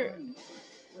together?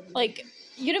 Like,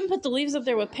 you didn't put the leaves up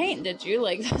there with paint, did you?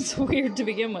 Like, that's weird to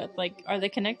begin with. Like, are they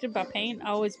connected by paint? I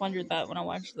always wondered that when I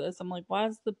watched this. I'm like, why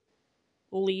is the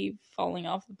leaf falling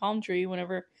off the palm tree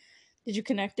whenever... Did you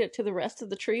connect it to the rest of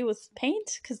the tree with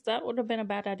paint? Because that would have been a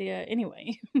bad idea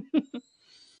anyway.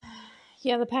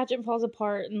 Yeah, the pageant falls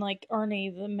apart, and like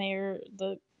Ernie, the mayor,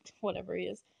 the whatever he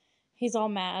is. He's all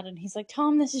mad and he's like,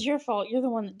 Tom, this is your fault. You're the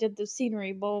one that did the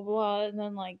scenery, blah, blah, blah. And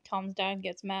then, like, Tom's dad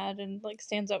gets mad and, like,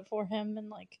 stands up for him. And,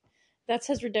 like, that's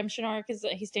his redemption arc, is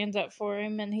that he stands up for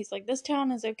him. And he's like, this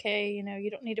town is okay. You know,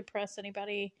 you don't need to press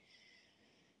anybody.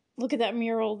 Look at that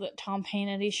mural that Tom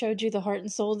painted. He showed you the heart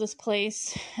and soul of this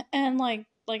place. And, like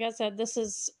I said, this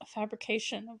is a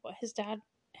fabrication of what his dad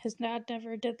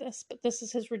never did this, but this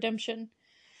is his redemption.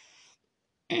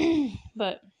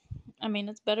 But, I mean,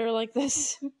 it's better like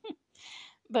this.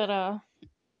 But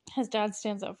his dad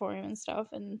stands up for him and stuff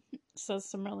and says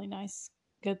some really nice,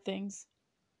 good things.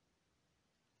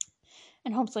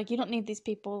 And Hope's like, you don't need these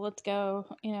people. Let's go,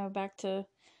 you know, back to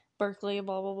Berkeley,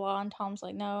 blah, blah, blah. And Tom's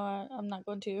like, no, I'm not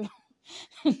going to.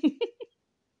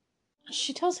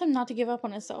 She tells him not to give up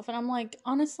on himself. And I'm like,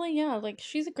 honestly, yeah, like,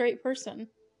 she's a great person.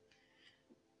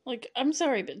 Like, I'm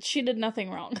sorry, but she did nothing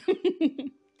wrong.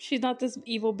 She's not this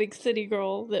evil big city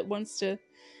girl that wants to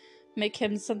make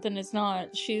him something he's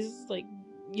not. She's like,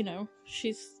 you know,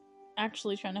 she's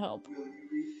actually trying to help.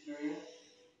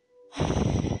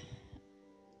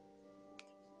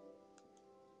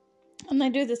 And they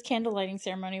do this candle lighting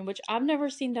ceremony, which I've never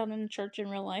seen done in a church in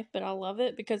real life, but I love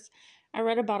it because I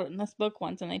read about it in this book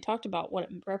once and they talked about what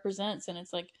it represents. And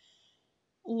it's like,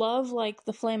 love, like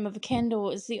the flame of a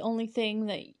candle, is the only thing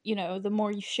that, you know, the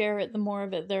more you share it, the more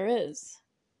of it there is.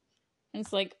 And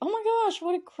it's like, oh my gosh,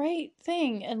 what a great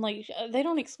thing. And, like, they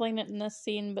don't explain it in this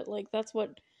scene, but, like, that's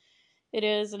what it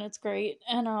is, and it's great.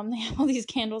 And they have all these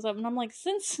candles up, and I'm like,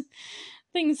 since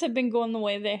things have been going the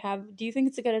way they have, do you think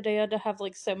it's a good idea to have,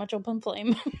 like, so much open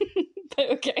flame?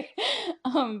 But okay.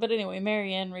 But anyway,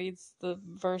 Marianne reads the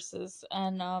verses,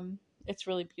 and it's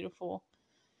really beautiful.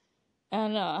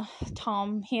 And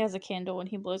Tom, he has a candle, and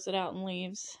he blows it out and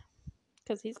leaves,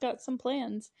 because he's got some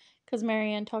plans. Because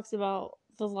Marianne talks about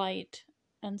the light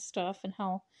and stuff, and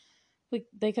how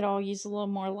they could all use a little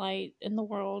more light in the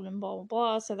world, and blah, blah,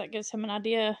 blah. So that gives him an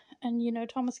idea. And, you know,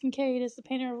 Thomas Kincaid is the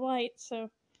painter of light,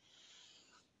 so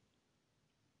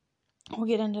we'll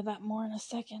get into that more in a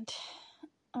second,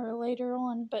 or later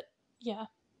on, but yeah.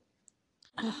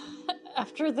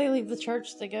 After they leave the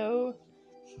church, they go...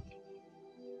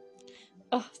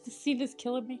 Oh, the scene is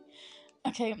killing me.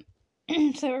 Okay,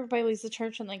 so everybody leaves the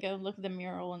church and they go look at the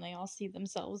mural and they all see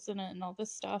themselves in it and all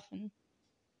this stuff, and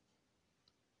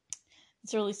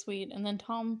it's really sweet. And then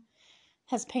Tom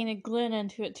has painted Glenn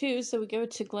into it too, so we go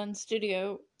to Glenn's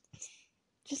studio.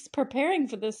 Just preparing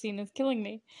for this scene is killing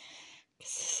me,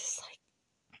 because this is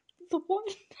like the one.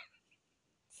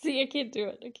 See, I can't do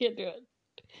it.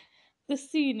 This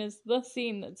scene is the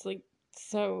scene that's like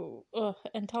so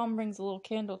and Tom brings a little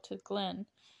candle to Glenn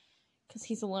because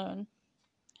he's alone.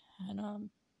 And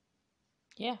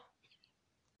yeah,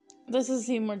 this is a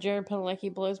scene where Jared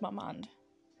Padalecki blows my mind.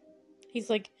 He's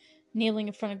like kneeling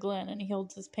in front of Glenn and he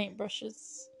holds his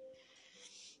paintbrushes.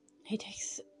 He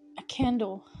takes a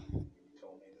candle.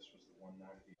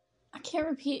 I can't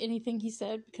repeat anything he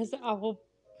said because I will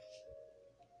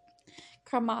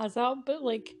cry my eyes out, but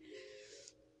like,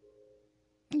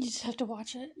 you just have to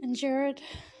watch it. And Jared,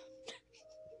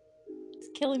 it's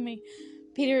killing me.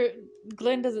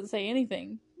 Glenn doesn't say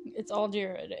anything. It's all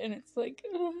Jared, and it's like,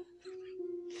 ugh.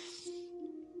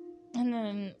 And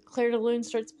then Claire de Lune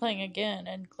starts playing again,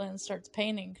 and Glenn starts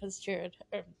painting because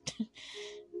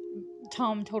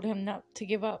Tom told him not to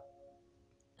give up.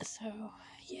 So,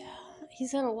 yeah,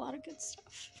 he's had a lot of good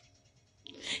stuff.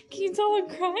 Can you tell I'm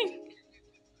crying?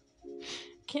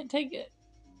 Can't take it.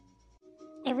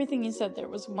 Everything he said there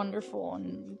was wonderful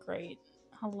and great.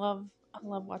 I love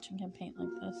watching him paint like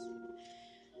this.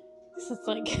 This is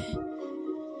like...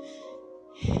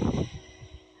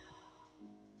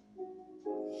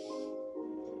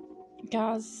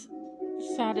 Guys,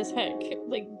 sad as heck.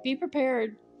 Like, be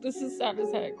prepared. This is sad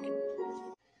as heck.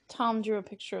 Tom drew a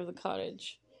picture of the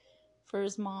cottage for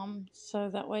his mom, so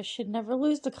that way she'd never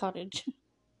lose the cottage.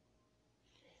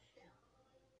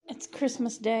 It's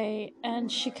Christmas Day,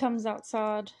 and she comes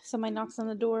outside. Somebody knocks on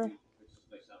the door.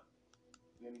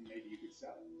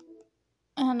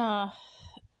 And,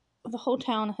 the whole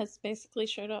town has basically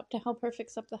showed up to help her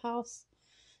fix up the house.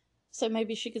 So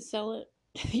maybe she could sell it.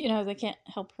 You know, they can't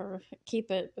help her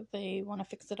keep it, but they want to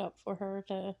fix it up for her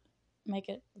to make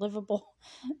it livable,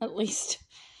 at least.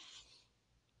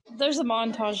 There's a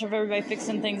montage of everybody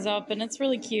fixing things up, and it's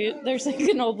really cute. There's like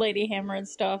an old lady hammering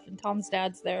stuff, and Tom's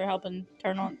dad's there helping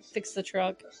fix the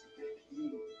truck.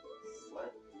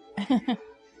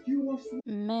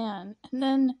 Man. And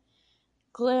then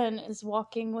Glenn is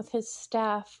walking with his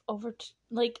staff over to,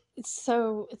 like, it's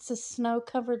a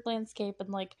snow-covered landscape, and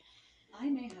like,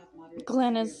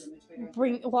 Glenn is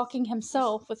walking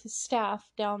himself with his staff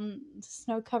down the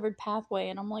snow-covered pathway,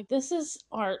 and I'm like, this is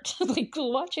art. Like,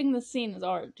 watching this scene is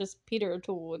art. Just Peter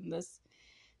O'Toole in this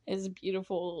is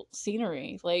beautiful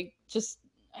scenery. Like, just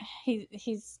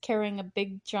he's carrying a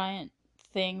big giant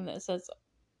thing that says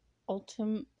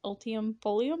Ultium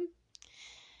Folium.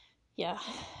 Yeah.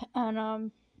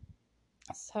 And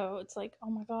so it's like, oh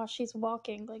my gosh, he's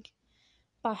walking like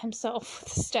by himself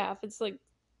with the staff. It's like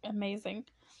amazing.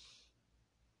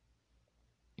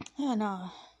 And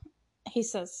he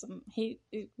says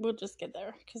we'll just get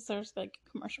there because there's like a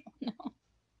commercial now.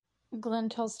 Glenn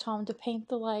tells Tom to paint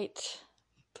the light.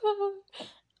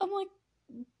 I'm like,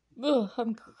 ugh,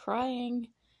 I'm crying.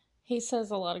 He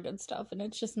says a lot of good stuff, and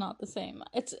it's just not the same.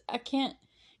 I can't,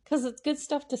 because it's good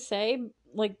stuff to say,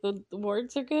 like the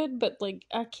words are good, but like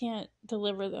I can't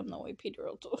deliver them the way Peter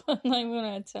O'Toole. I'm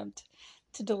gonna attempt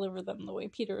to deliver them the way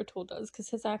Peter O'Toole does, because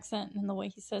his accent and the way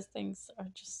he says things are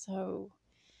just so.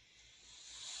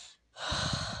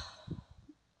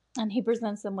 And he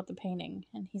presents them with the painting,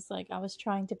 and he's like, I was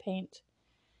trying to paint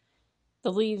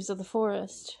the leaves of the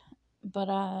forest, but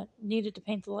I needed to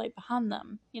paint the light behind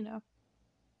them, you know.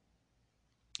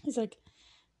 He's like,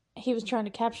 he was trying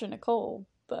to capture Nicole,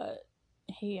 but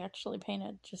he actually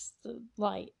painted just the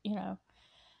light, you know.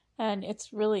 And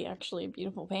it's really actually a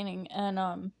beautiful painting,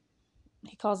 and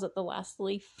he calls it The Last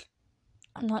Leaf.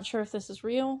 I'm not sure if this is a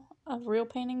real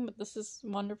painting, but this is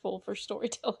wonderful for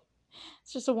storytelling.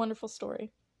 It's just a wonderful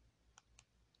story.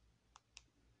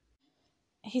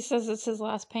 He says it's his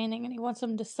last painting and he wants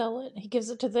them to sell it. He gives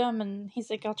it to them and he's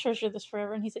like, I'll treasure this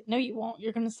forever. And he's like, no, you won't.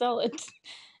 You're going to sell it.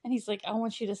 And he's like, I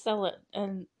want you to sell it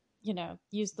and, you know,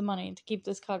 use the money to keep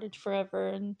this cottage forever.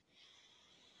 And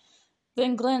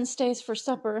then Glenn stays for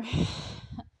supper.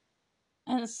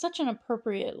 And it's such an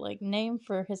appropriate, like, name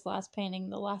for his last painting,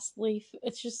 The Last Leaf.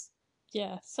 It's just,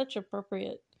 yeah, such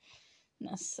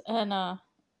appropriateness. And, oh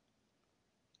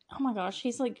my gosh,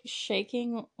 he's, like,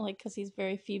 shaking, like, because he's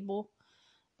very feeble.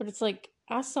 But it's like,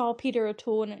 I saw Peter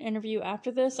O'Toole in an interview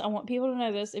after this. I want people to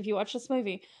know this. If you watch this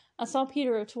movie, I saw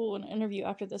Peter O'Toole in an interview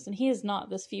after this, and he is not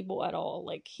this feeble at all.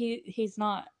 Like, he's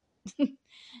not,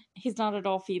 he's not at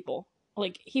all feeble.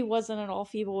 Like, he wasn't at all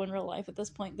feeble in real life at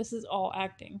this point. This is all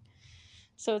acting.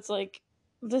 So it's like,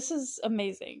 this is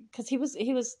amazing. Because he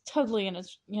was totally in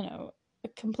his, you know,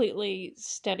 completely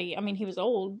steady. I mean, he was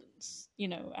old, you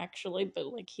know, actually, but,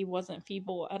 like, he wasn't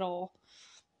feeble at all.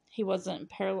 He wasn't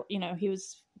you know, he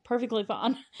was perfectly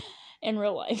fine in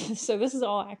real life. So this is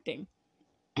all acting.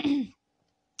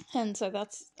 And so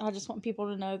I just want people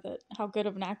to know that how good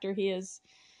of an actor he is.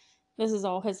 This is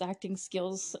all his acting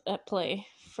skills at play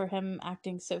for him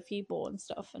acting so feeble and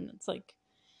stuff. And it's like,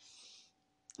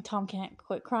 Tom can't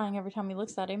quit crying every time he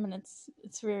looks at him, and it's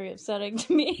very upsetting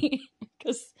to me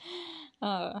because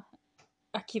I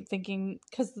keep thinking,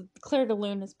 because Claire de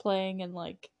Lune is playing, and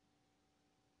like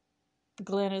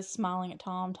Glenn is smiling at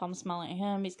Tom, Tom's smiling at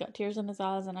him, he's got tears in his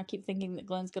eyes, and I keep thinking that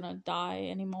Glenn's gonna die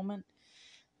any moment.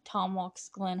 Tom walks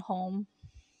Glenn home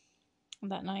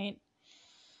that night.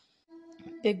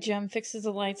 Big Jim fixes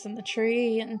the lights in the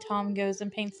tree, and Tom goes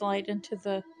and paints the light into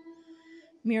the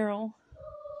mural.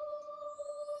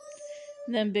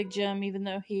 And then Big Jim, even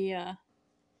though he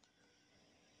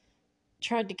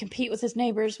tried to compete with his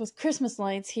neighbors with Christmas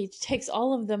lights, he takes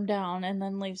all of them down and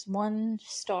then leaves one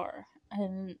star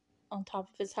and on top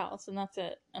of his house, and that's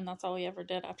it. And that's all he ever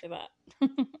did after that.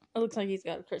 It looks like he's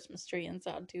got a Christmas tree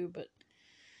inside too, but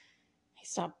he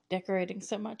stopped decorating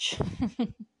so much.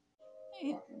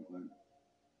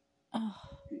 Oh.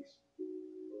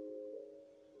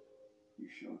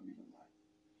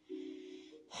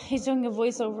 He's doing a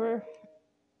voiceover.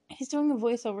 He's doing a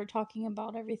voiceover talking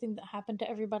about everything that happened to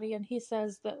everybody, and he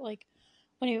says that, like,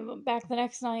 when he went back the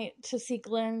next night to see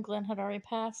Glenn had already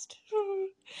passed.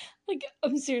 Like,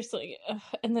 I'm seriously.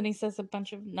 And then he says a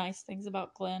bunch of nice things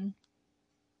about Glenn.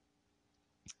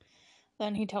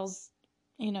 Then he tells,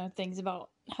 you know, things about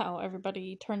how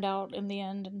everybody turned out in the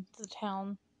end in the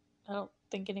town. I don't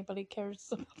think anybody cares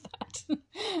about that.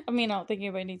 I mean, I don't think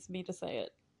anybody needs me to say it.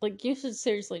 Like, you should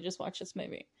seriously just watch this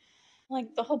movie.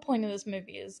 Like, the whole point of this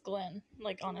movie is Glenn.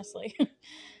 Like, honestly.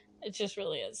 It just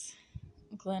really is.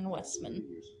 Glenn Westman.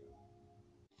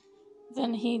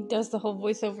 Then he does the whole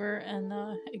voiceover, and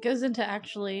it goes into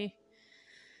actually...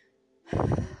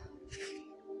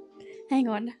 Hang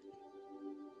on.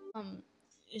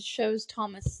 It shows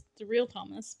Thomas, the real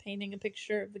Thomas, painting a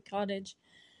picture of the cottage.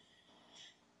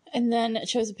 And then it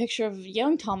shows a picture of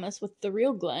young Thomas with the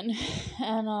real Glenn.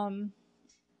 And,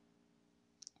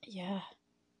 yeah.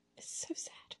 It's so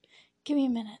sad. Give me a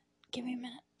minute.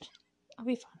 I'll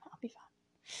be fine.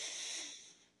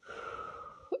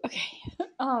 Okay.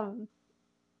 Um,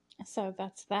 so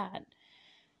that's that.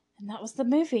 And that was the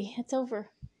movie. It's over.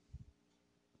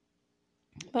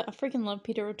 But I freaking love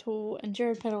Peter O'Toole, and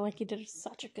Jared Padalecki did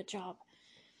such a good job.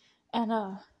 And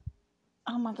oh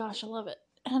my gosh, I love it.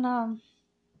 And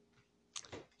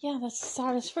yeah, that's the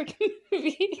saddest freaking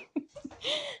movie.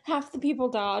 Half the people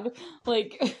died.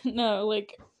 Like, no,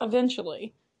 like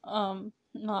eventually.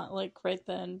 Not like right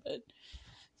then, but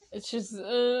it's just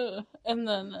and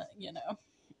then you know.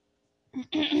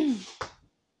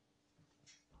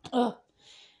 Ugh.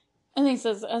 And he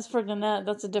says, as for Nanette,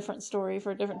 that's a different story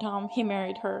for a different time. He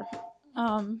married her.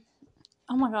 Oh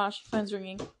my gosh, phone's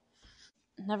ringing.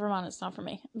 Never mind, it's not for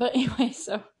me. But anyway,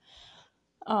 so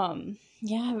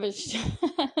yeah,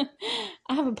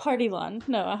 I have a party line.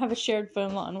 No, I have a shared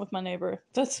phone line with my neighbor.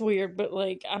 That's weird, but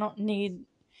like I don't need,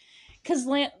 because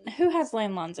who has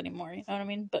landlines anymore? You know what I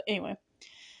mean? But anyway,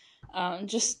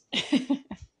 just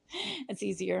it's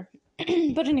easier.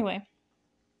 But anyway,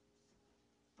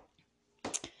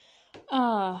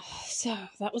 so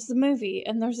that was the movie,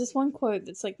 and there's this one quote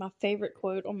that's like my favorite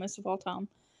quote almost of all time,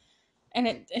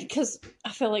 and because I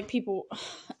feel like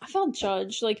I felt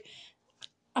judged, like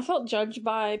I felt judged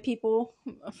by people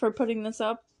for putting this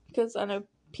up because I know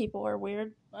people are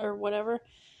weird or whatever.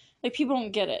 Like people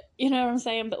don't get it, you know what I'm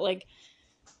saying? But like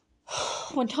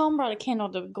when Tom brought a candle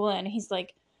to Glenn, he's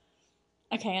like,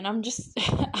 okay, and I'm just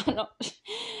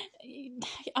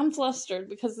I'm flustered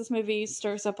because this movie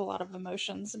stirs up a lot of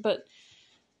emotions, but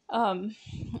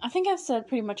I think I've said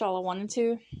pretty much all I wanted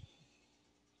to.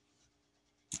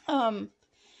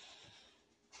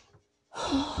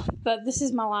 But this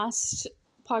is my last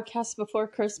podcast before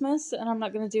Christmas, and I'm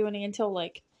not going to do any until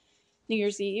like New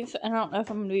Year's Eve. And I don't know if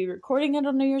I'm going to be recording it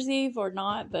on New Year's Eve or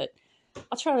not, but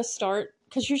I'll try to start,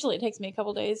 because usually it takes me a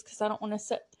couple days because I don't want to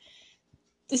set.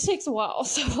 This takes a while,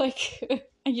 so like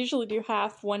I usually do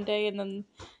half one day and then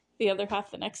the other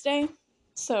half the next day.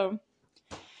 So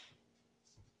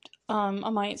I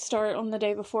might start on the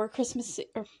day before Christmas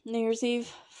or New Year's Eve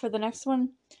for the next one.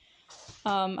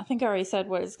 I think I already said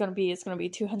what it's going to be. It's going to be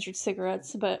 200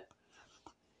 cigarettes, but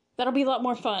that'll be a lot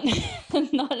more fun.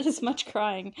 Not as much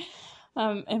crying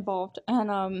involved.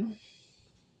 And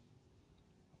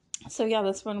so yeah,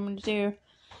 that's what I'm going to do.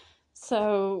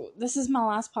 So this is my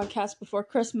last podcast before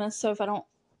Christmas. So if I don't,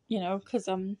 because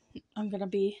I'm going to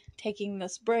be taking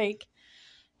this break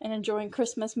and enjoying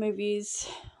Christmas movies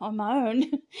on my own.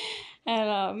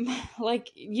 And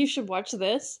like, you should watch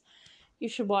this. You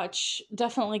should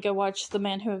definitely go watch The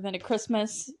Man Who Invented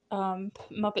Christmas,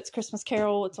 Muppets Christmas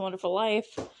Carol, It's a Wonderful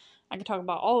Life. I could talk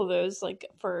about all of those like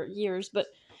for years, but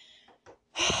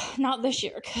not this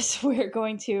year, because we're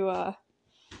going to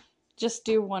just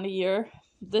do one a year.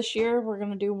 This year we're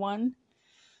going to do one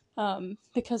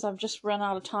because I've just run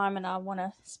out of time and I want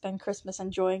to spend Christmas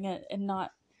enjoying it and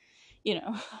not,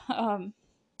 so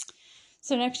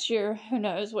next year, who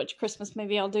knows which Christmas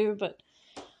movie I'll do, but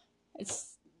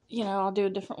it's, I'll do a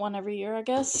different one every year, I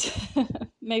guess.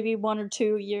 Maybe one or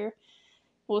two a year.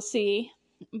 We'll see.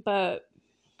 But,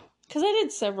 because I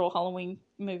did several Halloween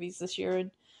movies this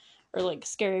year, or like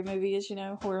scary movies,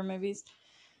 horror movies.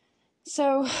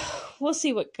 So, we'll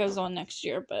see what goes on next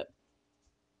year, but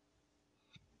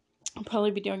I'll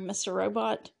probably be doing Mr.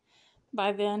 Robot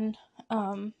by then.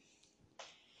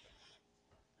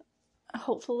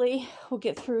 Hopefully we'll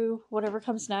get through whatever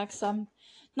comes next. I'm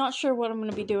not sure what I'm going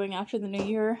to be doing after the new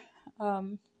year,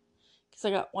 because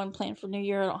I got one planned for New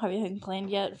Year. I don't have anything planned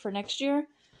yet for next year.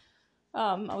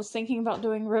 I was thinking about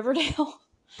doing Riverdale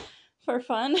for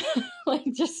fun. Like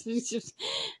just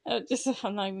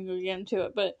I'm not even going to get into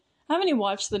it, but I haven't even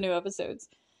watched the new episodes.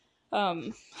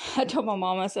 I told my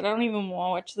mom, I said, I don't even want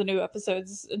to watch the new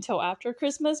episodes until after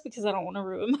Christmas because I don't want to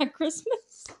ruin my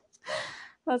Christmas.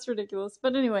 That's ridiculous.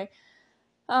 But anyway,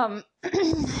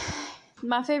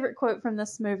 my favorite quote from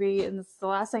this movie, and this is the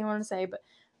last thing I want to say, but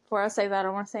before I say that, I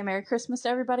want to say Merry Christmas to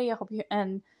everybody. I hope you,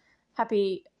 and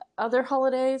happy other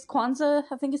holidays. Kwanzaa,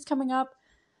 I think, is coming up.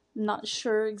 I'm not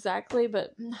sure exactly,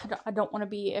 but I don't want to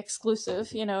be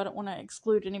exclusive, I don't want to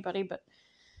exclude anybody, but,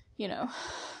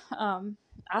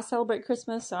 I celebrate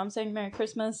Christmas, so I'm saying Merry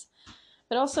Christmas,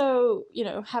 but also,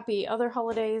 happy other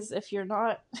holidays if you're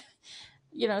not,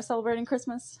 celebrating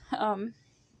Christmas,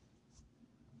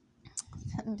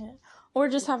 or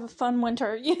just have a fun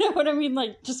winter, you know what I mean,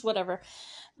 like, just whatever,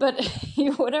 but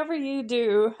whatever you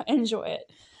do, enjoy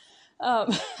it.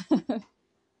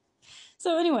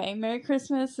 So anyway, Merry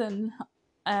Christmas, and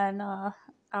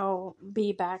I'll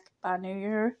be back by New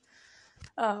Year.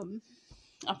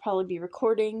 I'll probably be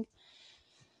recording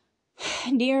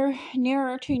nearer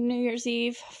to New Year's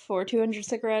Eve for 200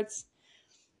 cigarettes,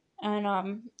 And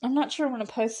I'm not sure I'm going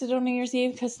to post it on New Year's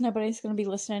Eve because nobody's going to be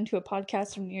listening to a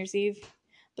podcast on New Year's Eve.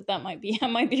 But I might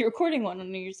be recording one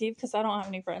on New Year's Eve because I don't have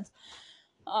any friends.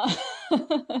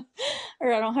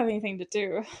 Or I don't have anything to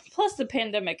do. Plus the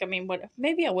pandemic. I mean,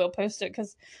 maybe I will post it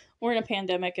because we're in a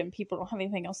pandemic and people don't have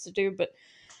anything else to do. But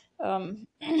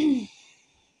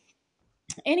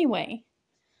anyway,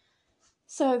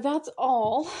 so that's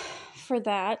all for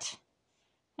that.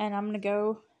 And I'm going to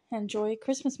go enjoy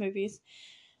Christmas movies.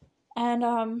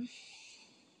 And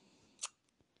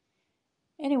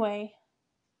anyway,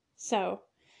 so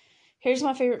here's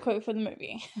my favorite quote from the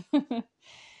movie.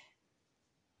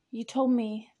 You told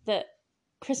me that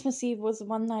Christmas Eve was the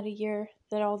one night a year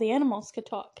that all the animals could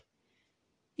talk.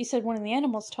 You said when the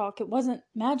animals talk, it wasn't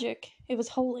magic, it was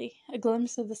holy, a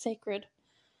glimpse of the sacred.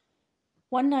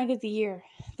 One night of the year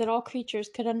that all creatures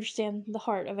could understand the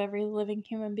heart of every living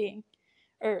human being.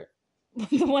 Or,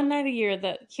 the one night a year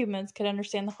that humans could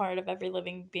understand the heart of every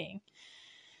living being.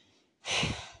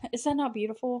 Is that not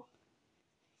beautiful?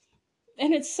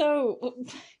 And it's so...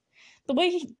 The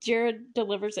way Jared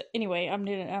delivers it... Anyway,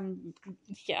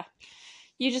 yeah.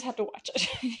 You just have to watch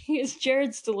it.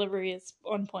 Jared's delivery is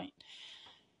on point.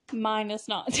 Mine is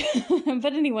not.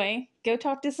 But anyway, go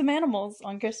talk to some animals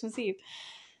on Christmas Eve.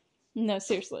 No,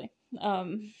 seriously.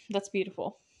 That's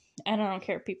beautiful. And I don't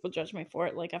care if people judge me for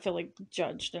it. Like, I feel like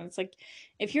judged. And it's like,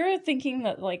 if you're thinking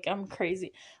that, like, I'm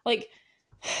crazy, like,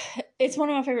 it's one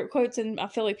of my favorite quotes, and I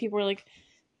feel like people are like,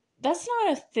 that's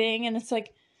not a thing. And it's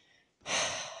like,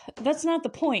 that's not the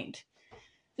point.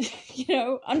 You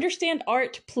know, understand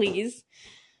art, please.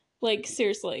 Like,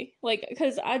 seriously. Like,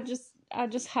 because I just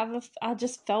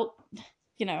felt,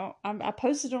 you know, I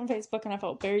posted on Facebook and I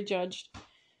felt very judged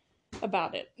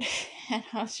about it. And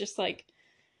I was just like,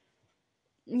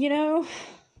 you know,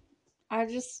 I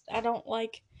don't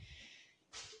like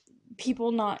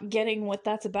people not getting what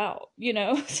that's about, you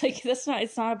know? It's like,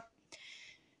 it's not,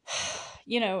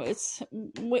 you know,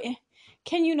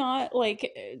 can you not,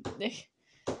 like,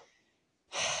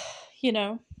 you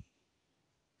know,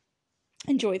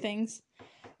 enjoy things,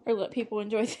 or let people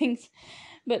enjoy things?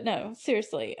 But no,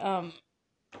 seriously,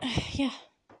 yeah,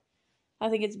 I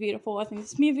think it's beautiful. I think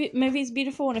this movie is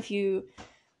beautiful, and if you,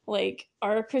 like,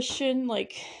 are a Christian,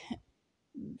 like,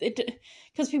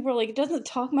 because people are like, it doesn't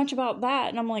talk much about that,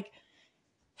 and I'm like,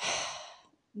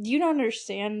 you don't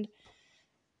understand,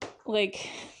 like,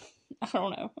 I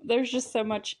don't know, there's just so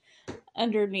much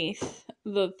underneath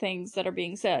the things that are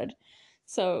being said,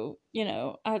 so, you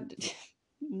know,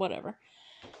 whatever,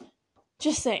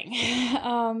 just saying.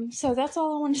 So that's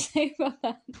all I want to say about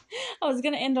that. I was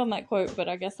gonna end on that quote, but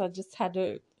I guess I just had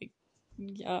to, like,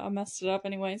 I messed it up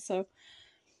anyway, so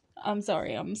I'm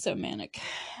sorry, I'm so manic.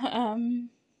 And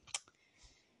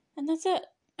that's it.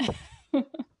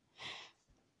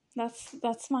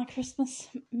 That's my Christmas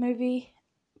movie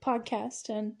podcast,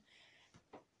 and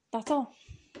that's all.